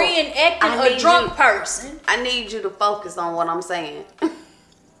me reenacting a drunk person. I need you to focus on what I'm saying.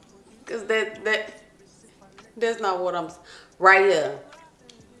 Because that's not what I'm... Right here.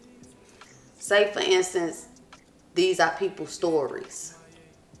 Say, for instance, these are people's stories.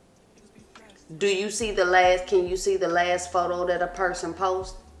 Do you see the last... Can you see the last photo that a person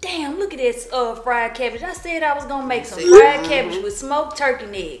posts? damn, look at this fried cabbage. I said I was gonna make some fried cabbage with smoked turkey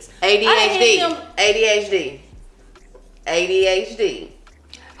necks. ADHD.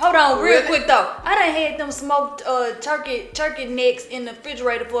 Hold on, real quick though. I done had them smoked turkey necks in the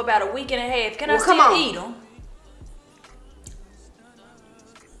refrigerator for about a week and a half. Can I still eat them?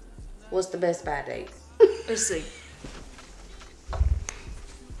 What's the best buy date? Let's see.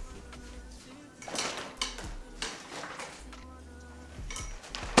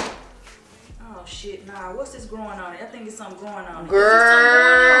 Oh shit, nah. What's this growing on it? I think it's something growing on it.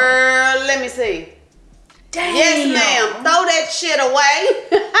 Girl, let me see. Damn. Yes, ma'am. Throw that shit away.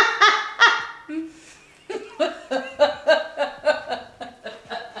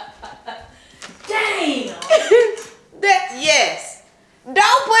 Damn. Yes.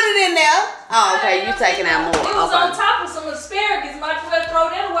 Don't put it in there. Oh, okay. You taking out more. It was on top of some asparagus. Might as well throw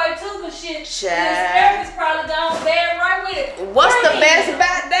that away too, cause shit. The asparagus probably gone bad right with it. What's the best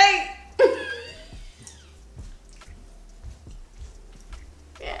buy date?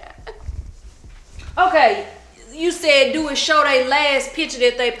 Okay, you said do it show they last picture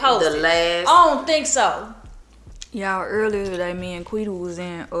that they posted. The last. I don't think so. Y'all, earlier today, me and Quita was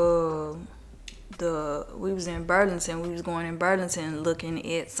in we was in Burlington. We was going in Burlington looking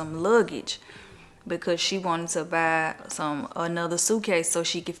at some luggage because she wanted to buy another suitcase so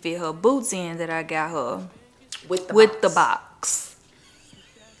she could fit her boots in that I got her with the box.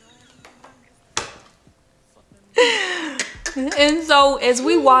 And so as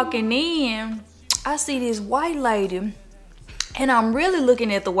we walking in, I see this white lady, and I'm really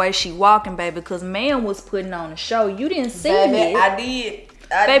looking at the way she walking, baby, because man was putting on a show. You didn't see me. I did.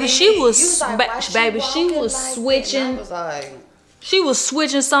 Baby, she was switching. She was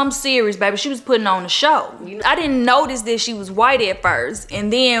switching some series, baby. She was putting on a show. I didn't notice that she was white at first,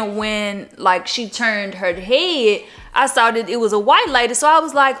 and then when like she turned her head, I saw that it was a white lady. So I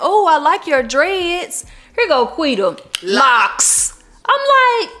was like, "Oh, I like your dreads. Here go Quita locks." I'm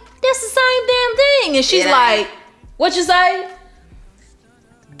like, that's the same damn thing. And she's like, what you say?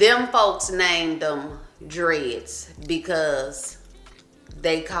 Them folks named them dreads because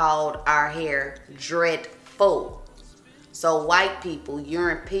they called our hair dreadful. So white people,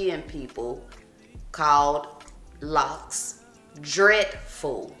 European people, called locks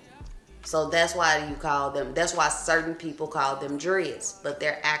dreadful. So that's why you call them, that's why certain people call them dreads, but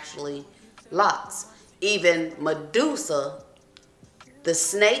they're actually locks. Even Medusa, the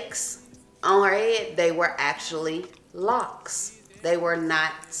snakes on her head, they were actually locks. They were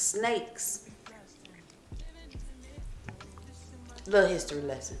not snakes. Little history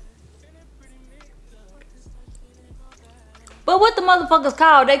lesson. But what the motherfuckers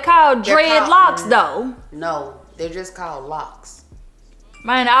called? They called dreadlocks though. No, they're just called locks.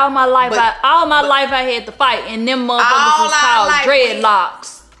 Man, all my life I had to fight, and them motherfuckers was called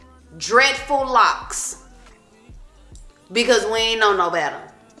dreadlocks. Dreadful locks. Because we ain't know no better.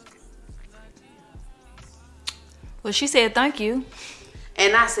 Well, she said thank you.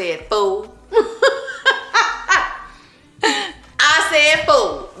 And I said fool. I said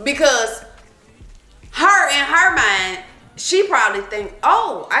fool. Because her, in her mind, she probably think,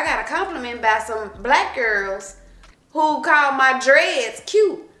 oh, I got a compliment by some black girls who call my dreads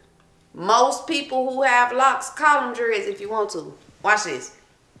cute. Most people who have locks call them dreads if you want to. Watch this.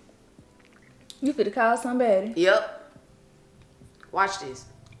 You finna call somebody. Yep. Watch this.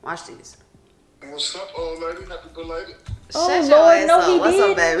 Watch this. What's up, old lady? Happy belated. Shut your ass up. What's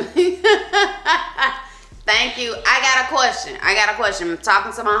up, baby? Thank you. I got a question. I'm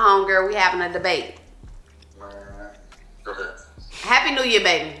talking to my homegirl. We having a debate. Go ahead. Happy New Year,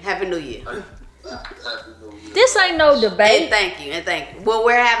 baby. Happy New Year. Happy New Year. This ain't no debate. And thank you. Well,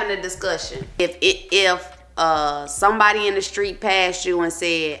 we're having a discussion. If somebody in the street passed you and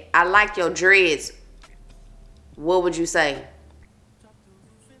said, I like your dreads, what would you say?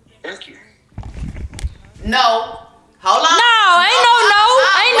 Thank you. No. Hold on. No, ain't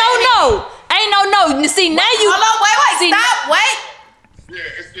no. You see, now you. Hold on, wait, stop, wait.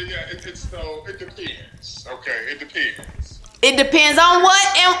 It depends. Okay, it depends. It depends on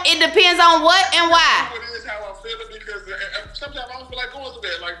what and why. It is how I feel it because sometimes I don't feel like going through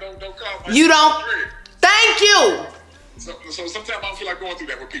that. Like don't call my you don't. Thank you. So sometimes I don't feel like going through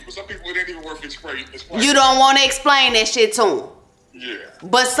that with people. Some people it ain't even worth explaining. You don't want to explain that shit to them. Yeah.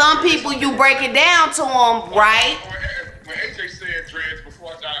 But some people you break it down to them, right? When AJ said dreads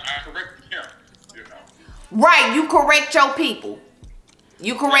before, I corrected him. You know. Right, you correct your people.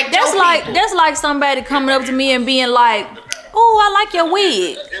 You correct your people. That's like somebody coming up to me and being like, "Oh, I like your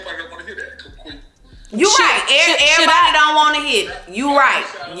wig." Everybody don't want to hear that. You right. Everybody don't want to hear it. You right.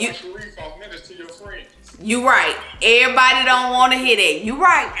 You right. Everybody don't want to hear that. You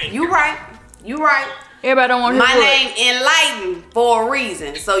right. You right. You right. Everybody don't want to hear my name Enlightened for a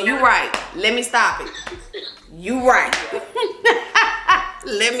reason. So you right. Let me stop it. You right.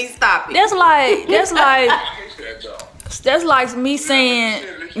 Let me stop it. That's like me saying,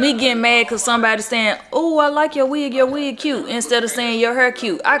 me getting mad because somebody saying, oh, I like your wig cute, instead of saying your hair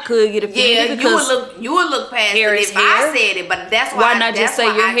cute. I could get offended because you would look past hair it is if hair. I said it, but that's why. Why not just say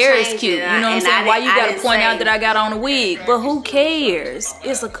your hair is cute? You know what I'm saying? Why you gotta point out that I got on a wig? But who cares?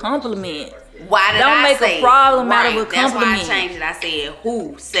 It's a compliment. Why did Don't I make say a problem right. out of a compliment. That's why I changed it. I said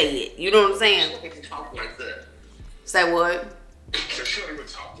who say it. You know what I'm saying? Talk like that. Say what? They shouldn't even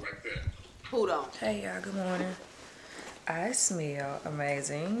talk like that. Who don't? Hey y'all, good morning. I smell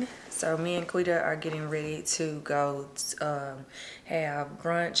amazing. So me and Quita are getting ready to go have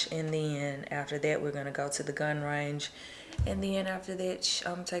brunch, and then after that we're gonna go to the gun range, and then after that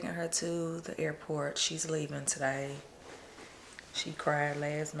I'm taking her to the airport. She's leaving today. She cried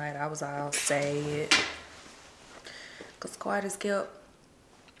last night. I was all sad because quiet as kept.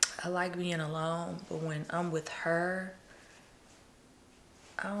 I like being alone, but when I'm with her,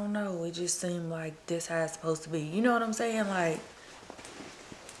 I don't know, it just seemed like this how it's supposed to be. You know what I'm saying? Like,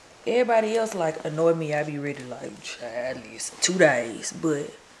 everybody else, like, annoy me. I be ready, like, at least 2 days.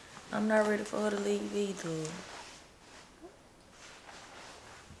 But I'm not ready for her to leave either.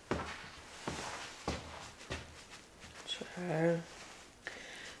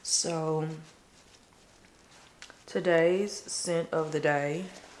 So, today's scent of the day,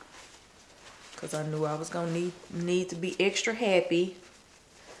 because I knew I was going to need to be extra happy.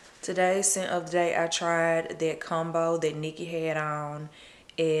 Today's scent of the day, I tried that combo that Nikki had on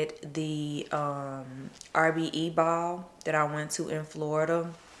at the RBE ball that I went to in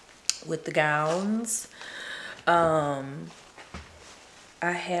Florida with the gowns. I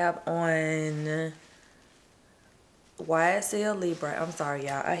have on YSL Libre. I'm sorry,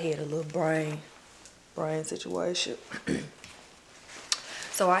 y'all. I had a little brain situation.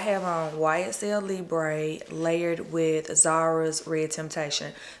 So I have on YSL Libre layered with Zara's Red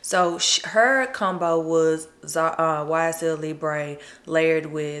Temptation. So her combo was YSL Libre layered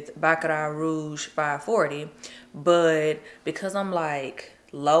with Baccarat Rouge 540. But because I'm like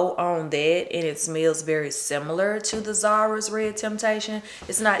low on that and it smells very similar to the Zara's Red Temptation,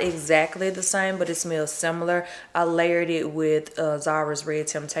 it's not exactly the same, but it smells similar. I layered it with Zara's Red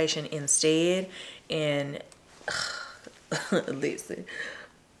Temptation instead. And listen,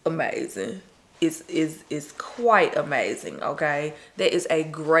 amazing. It's quite amazing, okay? That is a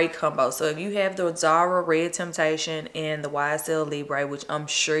great combo. So if you have the Zara Red Temptation and the YSL Libre, which I'm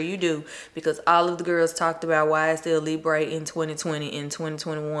sure you do, because all of the girls talked about YSL Libre in 2020 and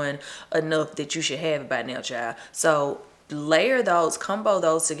 2021 enough that you should have it by now, child. So layer those, combo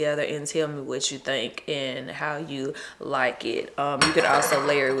those together, and tell me what you think and how you like it. You could also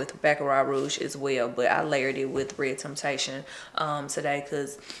layer it with Baccarat Rouge as well, but I layered it with Red Temptation today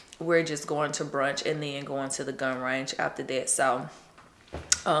because we're just going to brunch and then going to the gun range after that. So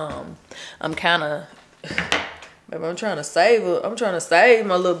I'm kind of, I'm trying to save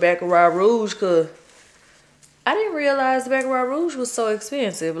my little Baccarat Rouge because I didn't realize Baccarat Rouge was so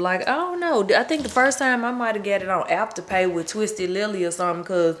expensive. Like, I don't know. I think the first time I might have got it on Afterpay with Twisted Lily or something,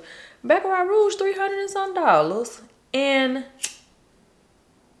 because Baccarat Rouge $300 and some. And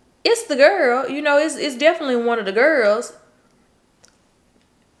it's the girl. You know, it's definitely one of the girls.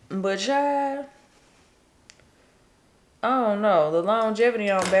 But child, I don't know. The longevity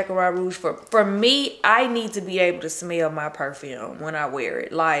on Baccarat Rouge, for me, I need to be able to smell my perfume when I wear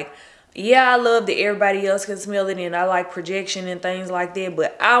it. Like, yeah, I love that everybody else can smell it, and I like projection and things like that,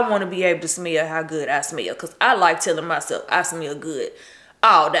 but I want to be able to smell how good I smell, because I like telling myself I smell good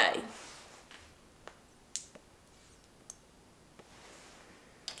all day.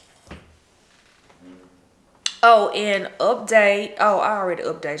 Oh, and update. Oh, I already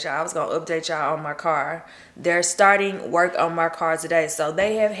updated y'all. I was going to update y'all on my car. They're starting work on my car today. So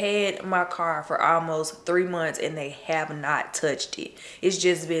they have had my car for almost 3 months and they have not touched it. It's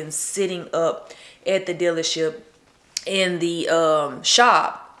just been sitting up at the dealership in the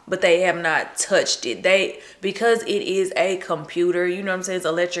shop, but they have not touched it. Because it is a computer, you know what I'm saying, it's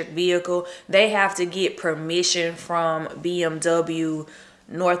an electric vehicle, they have to get permission from BMW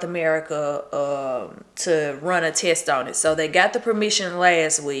North America to run a test on it. So they got the permission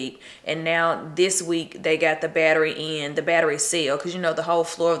last week, and now this week they got the battery cell, because you know the whole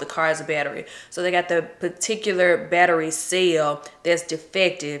floor of the car is a battery. So they got the particular battery cell that's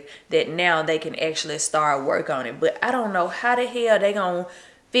defective that now they can actually start work on it. But I don't know how the hell they gonna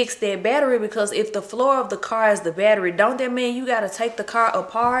fix that battery, because if the floor of the car is the battery, don't that mean you gotta take the car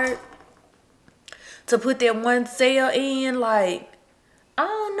apart to put that one sale in. Like, I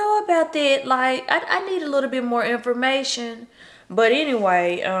don't know about that. Like, I need a little bit more information. But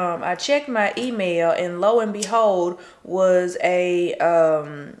anyway, I checked my email, and lo and behold was a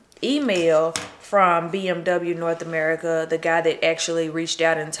email from BMW North America, the guy that actually reached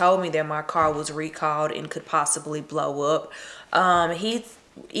out and told me that my car was recalled and could possibly blow up. He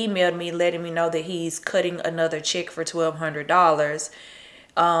emailed me letting me know that he's cutting another check for $1,200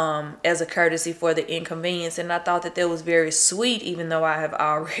 as a courtesy for the inconvenience. And I thought that was very sweet, even though I have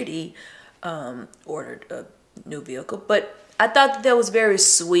already ordered a new vehicle. But I thought that was very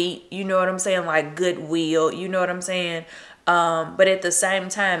sweet, you know what I'm saying, like goodwill, you know what I'm saying. But at the same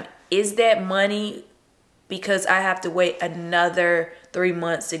time, is that money because I have to wait another 3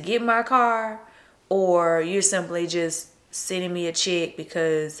 months to get my car? Or you're simply just sending me a check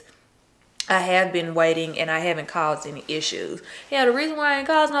because I have been waiting and I haven't caused any issues? Yeah, the reason why I ain't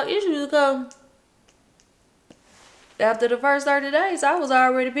caused no issues is because after the first 30 days, I was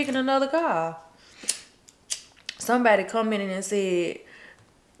already picking another car. Somebody commented and said,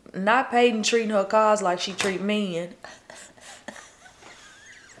 not Peyton treating her cars like she treat men.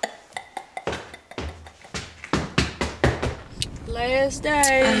 Last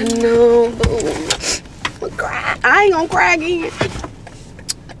day. I know, boo. I'm gonna cry. I ain't gonna cry again.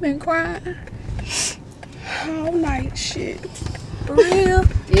 I've been crying all night, shit. For real?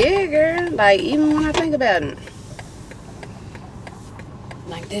 Yeah, girl. Like, even when I think about it.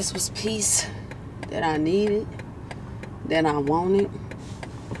 Like, this was peace that I needed, that I wanted.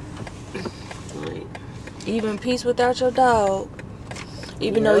 Like, even peace without your dog.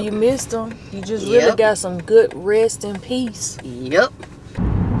 Even though you missed him, you just really got some good rest and peace. Yep.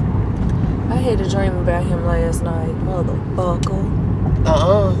 I had a dream about him last night, motherfucker.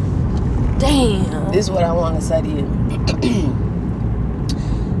 Damn. This is what I want to say to you.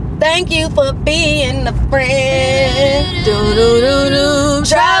 Thank you for being a friend. Do-do-do-do.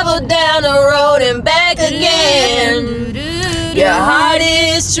 Travel down the road and back again. Your heart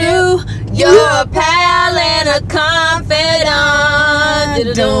is true. You're a pal and a confidant.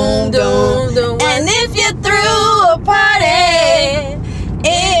 And if you threw a party,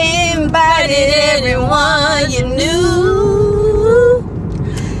 invited everyone you knew,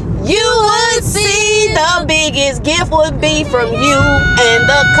 you would see the biggest gift would be from you, and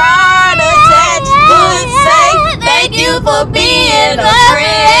the card attached would say, thank you for being a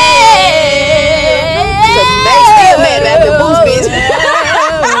friend. Cause they still mad about the boost business.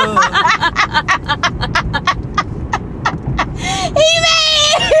 He mad.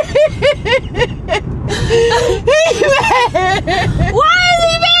 Why is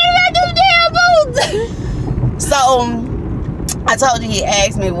he mad about them damn boots? So I told you, he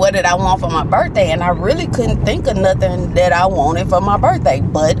asked me what did I want for my birthday, and I really couldn't think of nothing that I wanted for my birthday.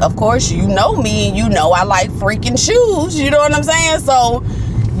 But of course, you know me, and you know I like freaking shoes, you know what I'm saying? So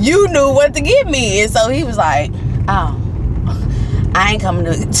you knew what to give me. And so he was like, oh, I ain't coming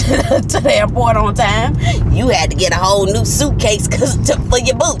to the airport on time. You had to get a whole new suitcase for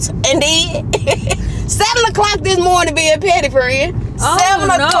your boots. And then 7 o'clock this morning being petty, friend. 7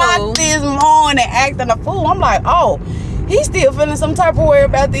 o'clock this morning acting a fool. I'm like, oh, he's still feeling some type of way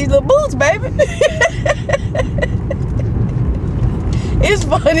about these little boots, baby. It's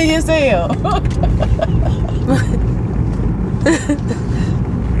funny as hell.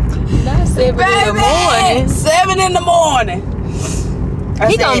 Not 7 in the morning. 7 in the morning.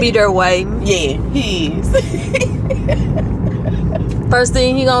 He gonna be there waiting. Yeah, he is. First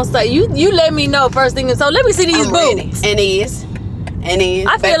thing he gonna say, you let me know first thing. So let me see these boots. Ready. And he is.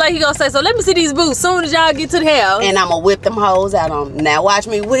 I feel like he gonna say, so let me see these boots soon as y'all get to the house. And I'm gonna whip them hoes out on. Now watch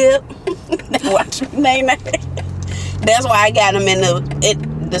me whip. Now watch me nay. That's why I got them in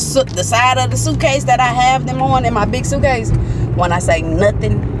the side of the suitcase that I have them on, in my big suitcase. When I say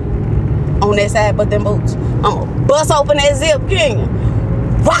nothing on that side but them boots, I'm gonna bust open that zip, king.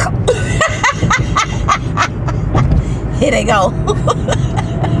 Here they go.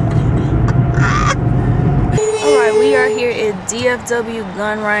 Alright, we are here at DFW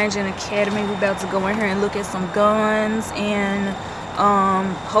Gun Range and Academy. We're about to go in here and look at some guns and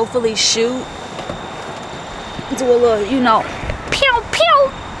hopefully shoot. Do a little, you know, pew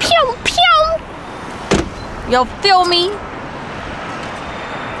pew pew pew. Yo, feel me?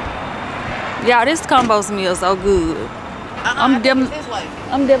 Y'all, this combo smells so good. It's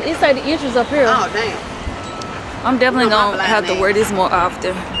like the entrance up here. Oh damn. I'm definitely gonna have to wear this more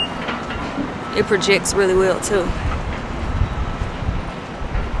often. It projects really well too.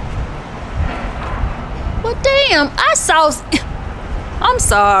 Well, damn, I'm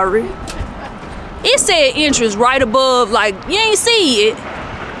sorry. It said entrance right above, like you ain't see it.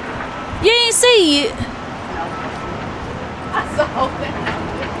 You ain't see it. I saw that.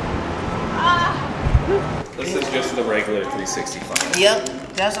 This is just the regular 365. Yep,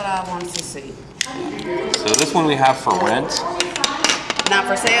 that's what I wanted to see. So this one we have for rent. Not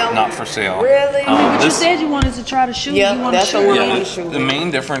for sale? Not for sale. Really? But you said you wanted to try to shoot. Yep, you want to that's shoot. the one I Yeah, want to shoot. the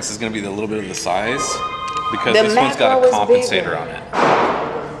main difference is going to be the little bit of the size because The this one's got a macro is compensator bigger. on it.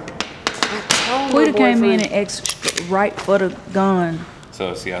 Quita came in and extra right for the gun.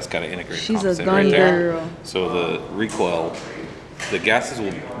 So see, it's got an integrated She's a compensator gun right there. girl. So the recoil, the gases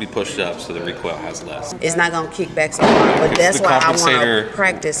will be pushed up, so the recoil has less. It's not gonna kick back so hard, but that's the why I want compensator to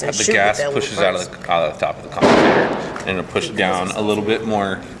practice and at the shoot gas with that pushes one out first. of the top of the compensator, and it'll push it down a little bit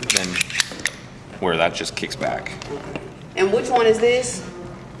more than where that just kicks back. And which one is this?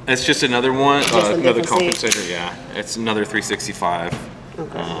 It's just another one, Just a another different compensator. Yeah, it's another 365.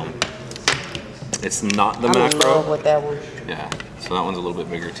 Okay. It's not the I'm in macro. love with that one. Yeah, so that one's a little bit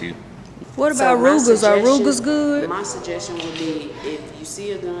bigger too. What So about my Rugas? Are suggestion- Rugas good? My suggestion would be if you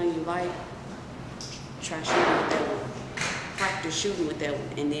see a gun you like, try shooting with that one. Practice shooting with that one,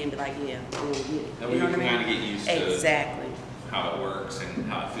 and then be like, yeah, I'm gonna get it. That You way know you what I can mean? kinda get used to Exactly. how it works and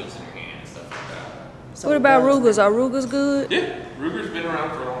how it feels in your hand and stuff like that. So What about guns- Rugas? Are Rugas good? Yeah, Ruger's been around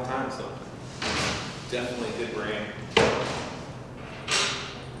for a long time, so definitely a good brand.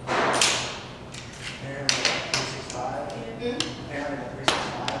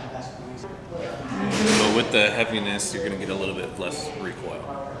 But with the heaviness, you're gonna get a little bit less recoil.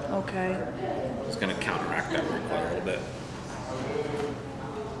 Okay. It's gonna counteract that recoil a little bit.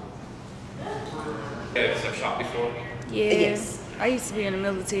 Have shot before? Yeah. Yes. I used to be in the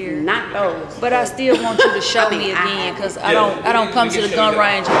military. Not those. But I still want you to show I mean, me I again have because it. I don't come to the gun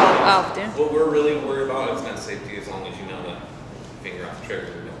range often. What we're really worried about is gun safety, as long as you know the finger off the trigger.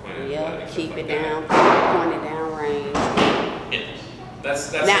 Yep, keep it down, point it down range. Yeah.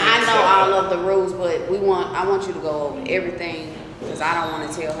 That's Now I know all of the rules, but I want you to go over everything because I don't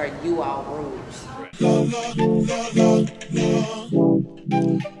want to tell her you all rules.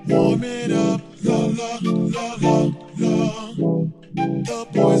 Warm it up, la la la la la. The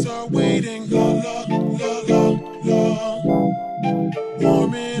boys are waiting, la la la la la.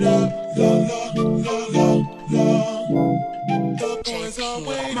 Warm it up, la la la la la. The boys are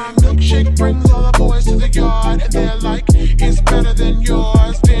waiting. My milkshake brings all the boys to the yard, and they're like, it's better than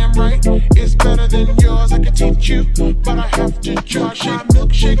yours. Damn right, it's better than yours. I could teach you, but I have to charge. My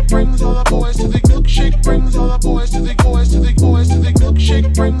milkshake brings all the boys to the milkshake brings all the boys to the boys to the boys to the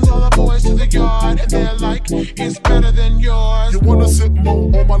milkshake brings all the boys to the yard, and they're like, it's better than yours. You wanna sit more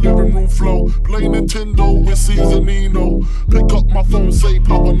on my living room floor, play Nintendo with Seasonino. Pick up my phone, say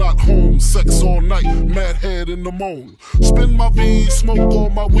Papa not home. Sex all night, mad head in the moan. Spin my V, smoke all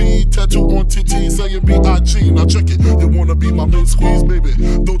my weed. Tattoo on TT saying B.I.G. Now check it, you wanna be my main squeeze, baby,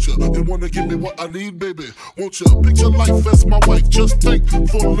 don't you? You wanna give me what I need, baby, won't you? Picture life as my wife, just think.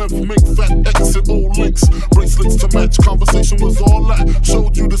 Full length, make fat X and old links. Bracelets to match, conversation was all that.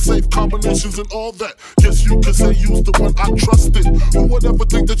 Showed you the safe combinations and all that. Guess you could say you's the one I trusted. Who would ever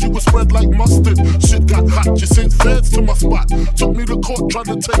think that you would spread like mustard? Shit got hot, you sent feds to my spot. Took me to court, tried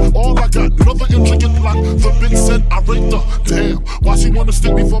to take all I got. Another intricate plot, the bitch said I raped her. Damn, why she wanna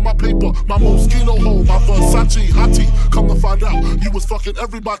stick me for my paper? My Moschino hole, my Versace hottie. Come to find out, you was fucking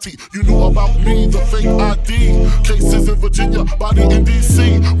everybody. You knew about me, the fake ID. Cases in Virginia, body in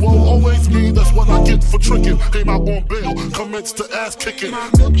DC. Won't always me, that's what I get for tricking. Came out on bail, commenced to ass kicking. My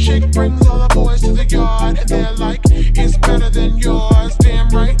milkshake brings all the boys to the yard, and they're like, it's better than yours. Damn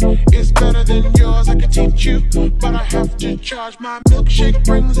right, it's better than yours. I could teach you, but I have to charge. My milkshake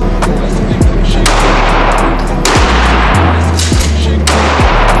brings all the boys to the milkshake. Milkshake brings all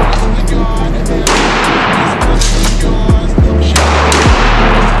the boys to the yard, and they're like, it's better than yours. Milkshake brings all the boys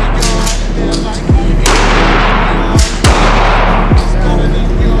to the yard, and they're like, it's better than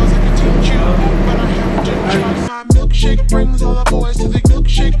yours. I could teach you, but I have to charge. My milkshake brings all the boys to the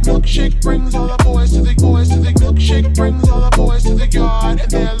milkshake brings all the boys to the boys to the milkshake brings all the boys to the yard,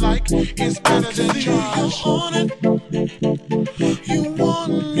 and they're like, it's better than yours. You want it, you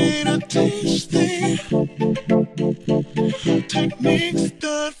want me to teach thee techniques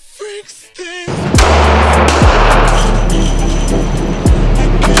that freaks things.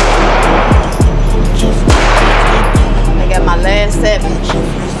 I got my last 7.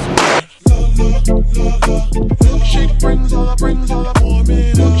 Milkshake brings all the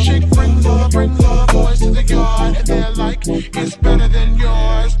milkshake brings all the boys to the yard, and they're like, it's better than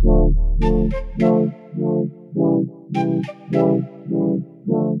yours.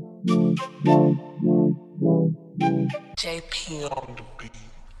 JP on the beat.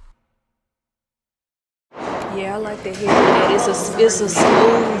 Yeah, I like the Hellcat.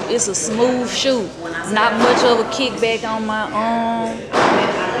 It's a smooth shoot. Not much of a kickback on my arm.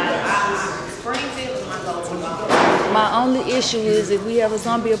 My only issue is if we have a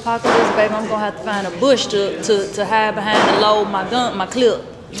zombie apocalypse, baby, I'm gonna have to find a bush to hide behind to load my gun, my clip.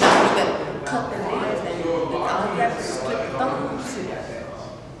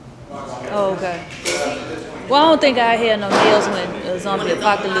 Oh, okay. Well, I don't think I had no nails when a zombie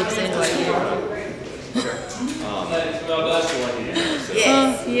apocalypse anyway.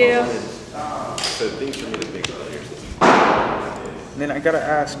 Yeah. So things for me to think about here. Then I gotta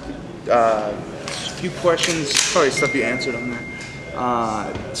ask a few questions, probably stuff you answered on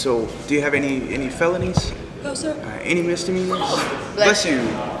there. So, do you have any felonies? No, sir. Any misdemeanors? Bless you.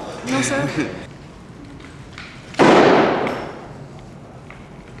 No, sir.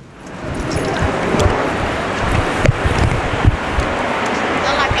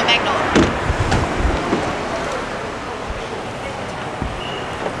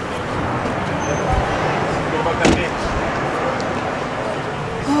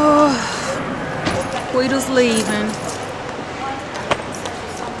 We just leaving.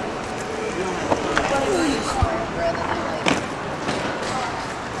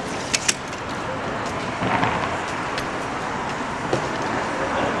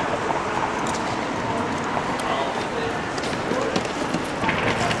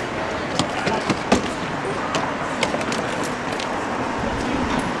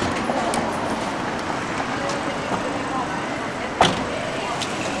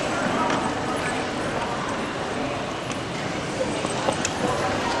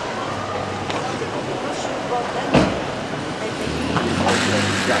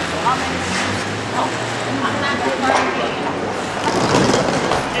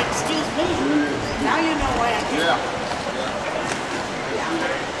 Excuse me. Now you know why I came.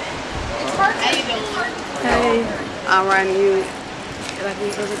 How you doing? Hey. All right, you. Like we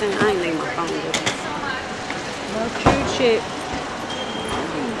everything. I ain't leave my phone with us. No cute shit.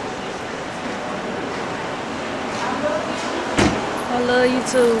 I love you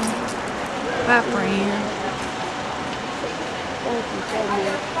too. Bye, friend. Thank you so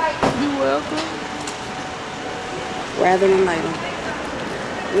much. You're welcome. Rather than later.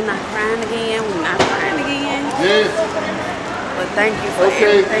 We're not crying again. We're not crying again. Yes. But thank you for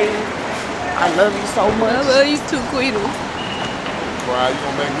everything. I love you so much. I love you too, Queen. Cry, you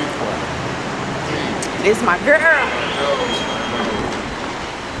gonna make me cry. This my girl.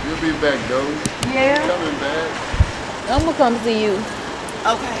 You'll be back, though. Yeah. Coming back. I'm gonna come see you.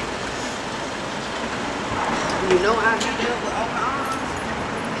 Okay. You know I'll be there with open arms.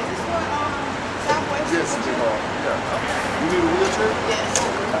 Is this for Southwest? Yes, yeah. Okay. You need a wheelchair? Yes.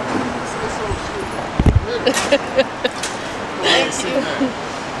 Thank you.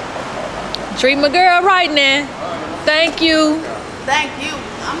 Treat my girl right now. Thank you. Thank you.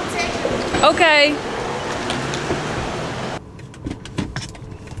 I'm gonna text you. Okay.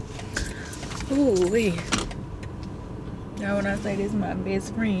 Ooh wee. Now when I say this is my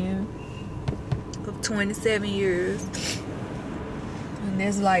best friend of 27 years. And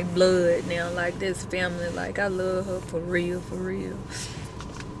that's like blood now, like this family. Like I love her for real, for real.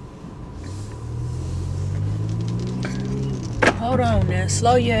 Hold on now,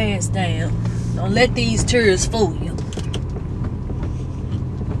 slow your ass down. Don't let these tears fool you.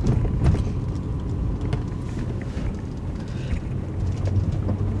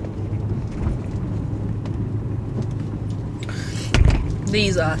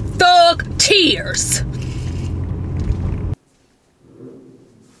 These are thug tears.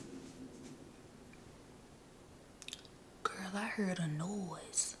 Girl, I heard a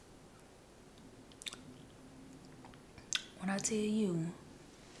noise. When I tell you,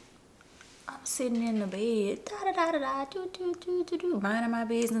 I'm sitting in the bed, minding my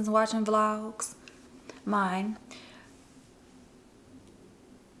business, watching vlogs. Mine.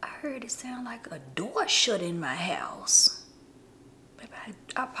 I heard it sound like a door shut in my house.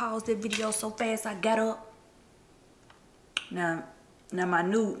 I paused that video so fast I got up. Now my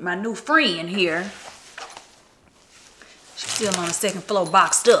new friend here, she's still on the second floor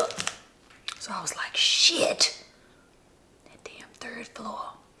boxed up. So I was like, shit. That damn third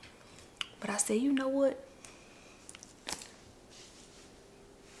floor. But I said, you know what?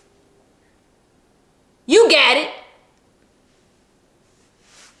 You got it.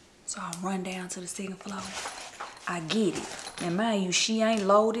 So I run down to the second floor. I get it. And mind you, she ain't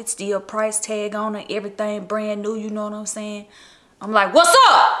loaded, still price tag on her, everything brand new, you know what I'm saying? I'm like, what's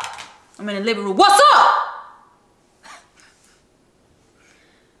up? I'm in the living room, what's up?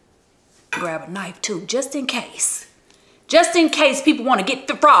 Grab a knife too, just in case. Just in case people want to get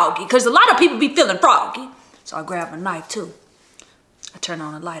froggy, because a lot of people be feeling froggy. So I grab a knife too. I turn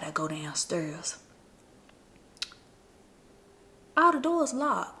on the light, I go downstairs. All the doors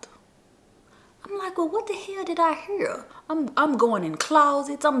locked. I'm like, well, what the hell did I hear? I'm going in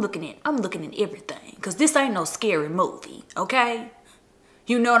closets, I'm looking in everything. Cause this ain't no scary movie, okay?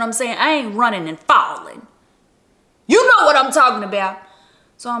 You know what I'm saying? I ain't running and falling. You know what I'm talking about.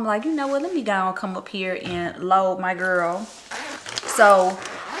 So I'm like, you know what, let me go and come up here and load my girl. So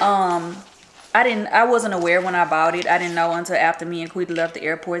I wasn't aware when I bought it. I didn't know until after me and Quita left the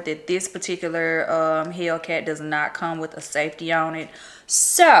airport that this particular Hellcat does not come with a safety on it.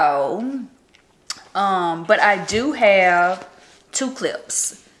 So, but I do have 2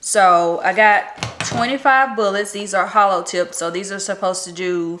 clips. So I got 25 bullets. These are hollow tips. So these are supposed to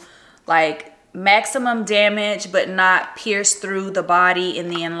do like maximum damage, but not pierce through the body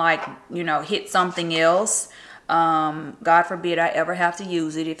and then like, you know, hit something else. God forbid I ever have to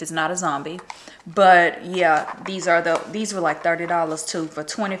use it if it's not a zombie. But yeah, these were like $30 too for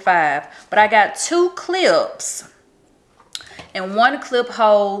 25. But I got 2 clips. And one clip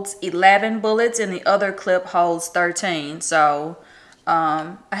holds 11 bullets and the other clip holds 13. So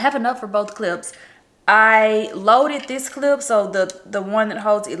I have enough for both clips. I loaded this clip, so the one that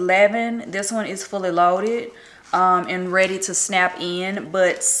holds 11, this one is fully loaded and ready to snap in.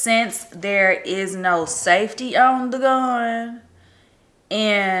 But since there is no safety on the gun,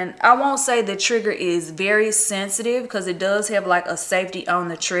 and I won't say the trigger is very sensitive because it does have like a safety on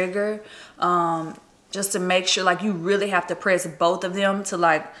the trigger, just to make sure, like, you really have to press both of them to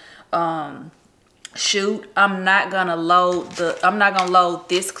like shoot. I'm not gonna load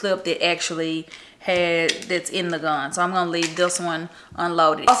this clip that actually that's in the gun, so I'm gonna leave this one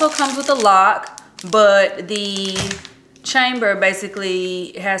unloaded. Also comes with a lock, but the chamber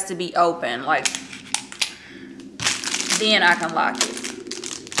basically has to be open, like, then I can lock it.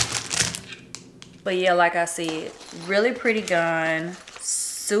 But yeah, like I said, really pretty gun,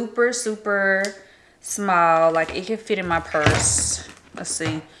 super small. Like, it can fit in my purse. Let's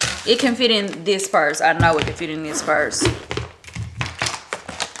see, it can fit in this purse. I know it can fit in this purse.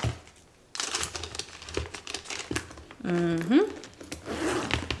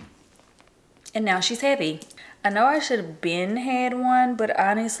 And now she's heavy. I know I should have been had one, but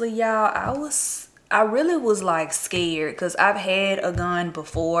honestly, y'all, I really was like scared because I've had a gun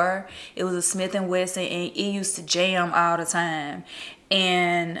before. It was a Smith & Wesson and it used to jam all the time.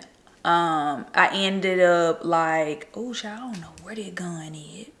 And I ended up like, oh, I don't know where that gun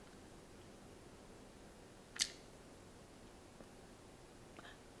is.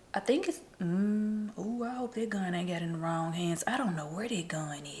 I think it's, oh, I hope that gun ain't got in the wrong hands. I don't know where that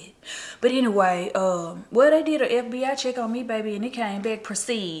gun is. But anyway, well, they did an FBI check on me, baby, and it came back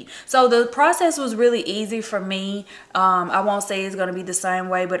proceed. So the process was really easy for me. I won't say it's going to be the same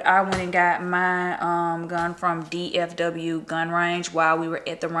way, but I went and got my gun from DFW gun range while we were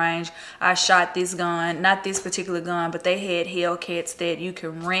at the range. I shot this gun, not this particular gun, but they had Hellcats that you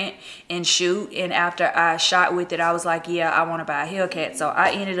can rent and shoot. And after I shot with it, I was like, yeah, I want to buy a Hellcat. So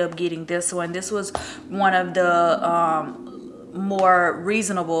I ended up getting this one. This was one of the more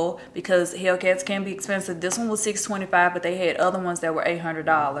reasonable because Hellcats can be expensive. This one was $625, but they had other ones that were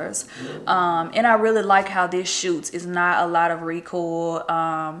 $800. And I really like how this shoots. It's not a lot of recoil.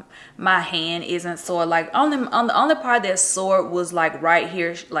 My hand isn't sore. Like, the only part that's sore was like right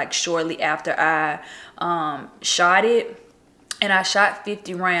here, like shortly after I shot it. And I shot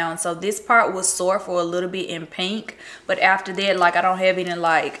 50 rounds. So this part was sore for a little bit in pink. But after that, like, I don't have any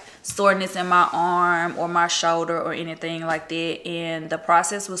like soreness in my arm or my shoulder or anything like that. And the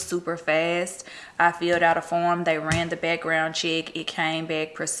process was super fast. I filled out a form. They ran the background check. It came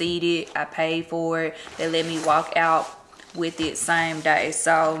back, proceeded. I paid for it. They let me walk out with it same day.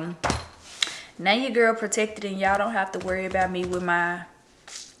 So now your girl protected and y'all don't have to worry about me with my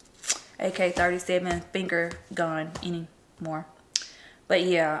AK-37 finger gun anymore. But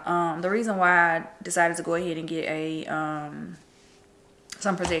yeah, the reason why I decided to go ahead and get a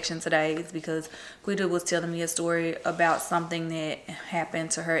some protection today is because Quita was telling me a story about something that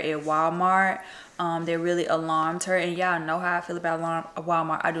happened to her at Walmart that really alarmed her. And y'all know how I feel about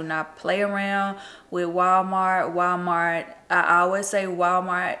Walmart. I do not play around with Walmart. I always say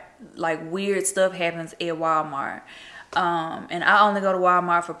Walmart, like, weird stuff happens at Walmart. And I only go to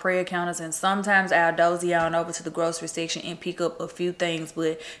Walmart for prayer counters, and sometimes I'll dozy on over to the grocery section and pick up a few things,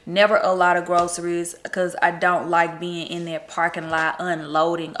 but never a lot of groceries because I don't like being in that parking lot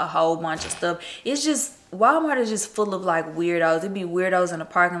unloading a whole bunch of stuff. It's just, Walmart is just full of like weirdos. It'd be weirdos in the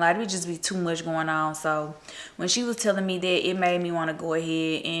parking lot. It'd just be too much going on. So when she was telling me that, it made me want to go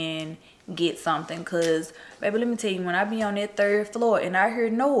ahead and get something because, baby, let me tell you, when I be on that 3rd floor and I hear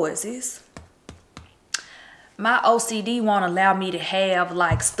noises, my OCD won't allow me to have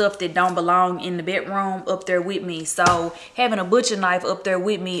like stuff that don't belong in the bedroom up there with me. So having a butcher knife up there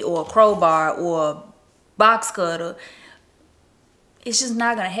with me, or a crowbar, or a box cutter, it's just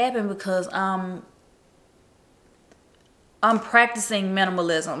not gonna happen because I'm practicing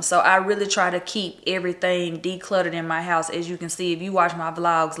minimalism. So I really try to keep everything decluttered in my house. As you can see, if you watch my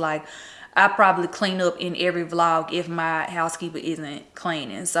vlogs, like I probably clean up in every vlog if my housekeeper isn't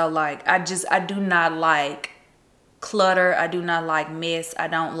cleaning. So like I do not like clutter. I do not like mess. I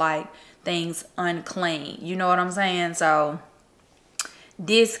don't like things unclean. You know what I'm saying? So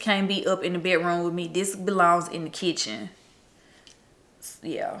this can't be up in the bedroom with me. This belongs in the kitchen.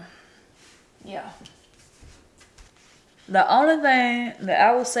 Yeah. The only thing that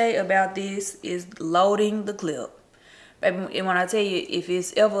I will say about this is loading the clip. Baby, and when I tell you, if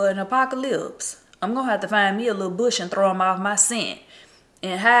it's ever an apocalypse, I'm going to have to find me a little bush and throw them off my scent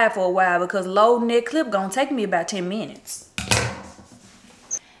and hide for a while, because loading that clip going to take me about 10 minutes.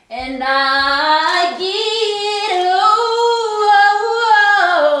 And I give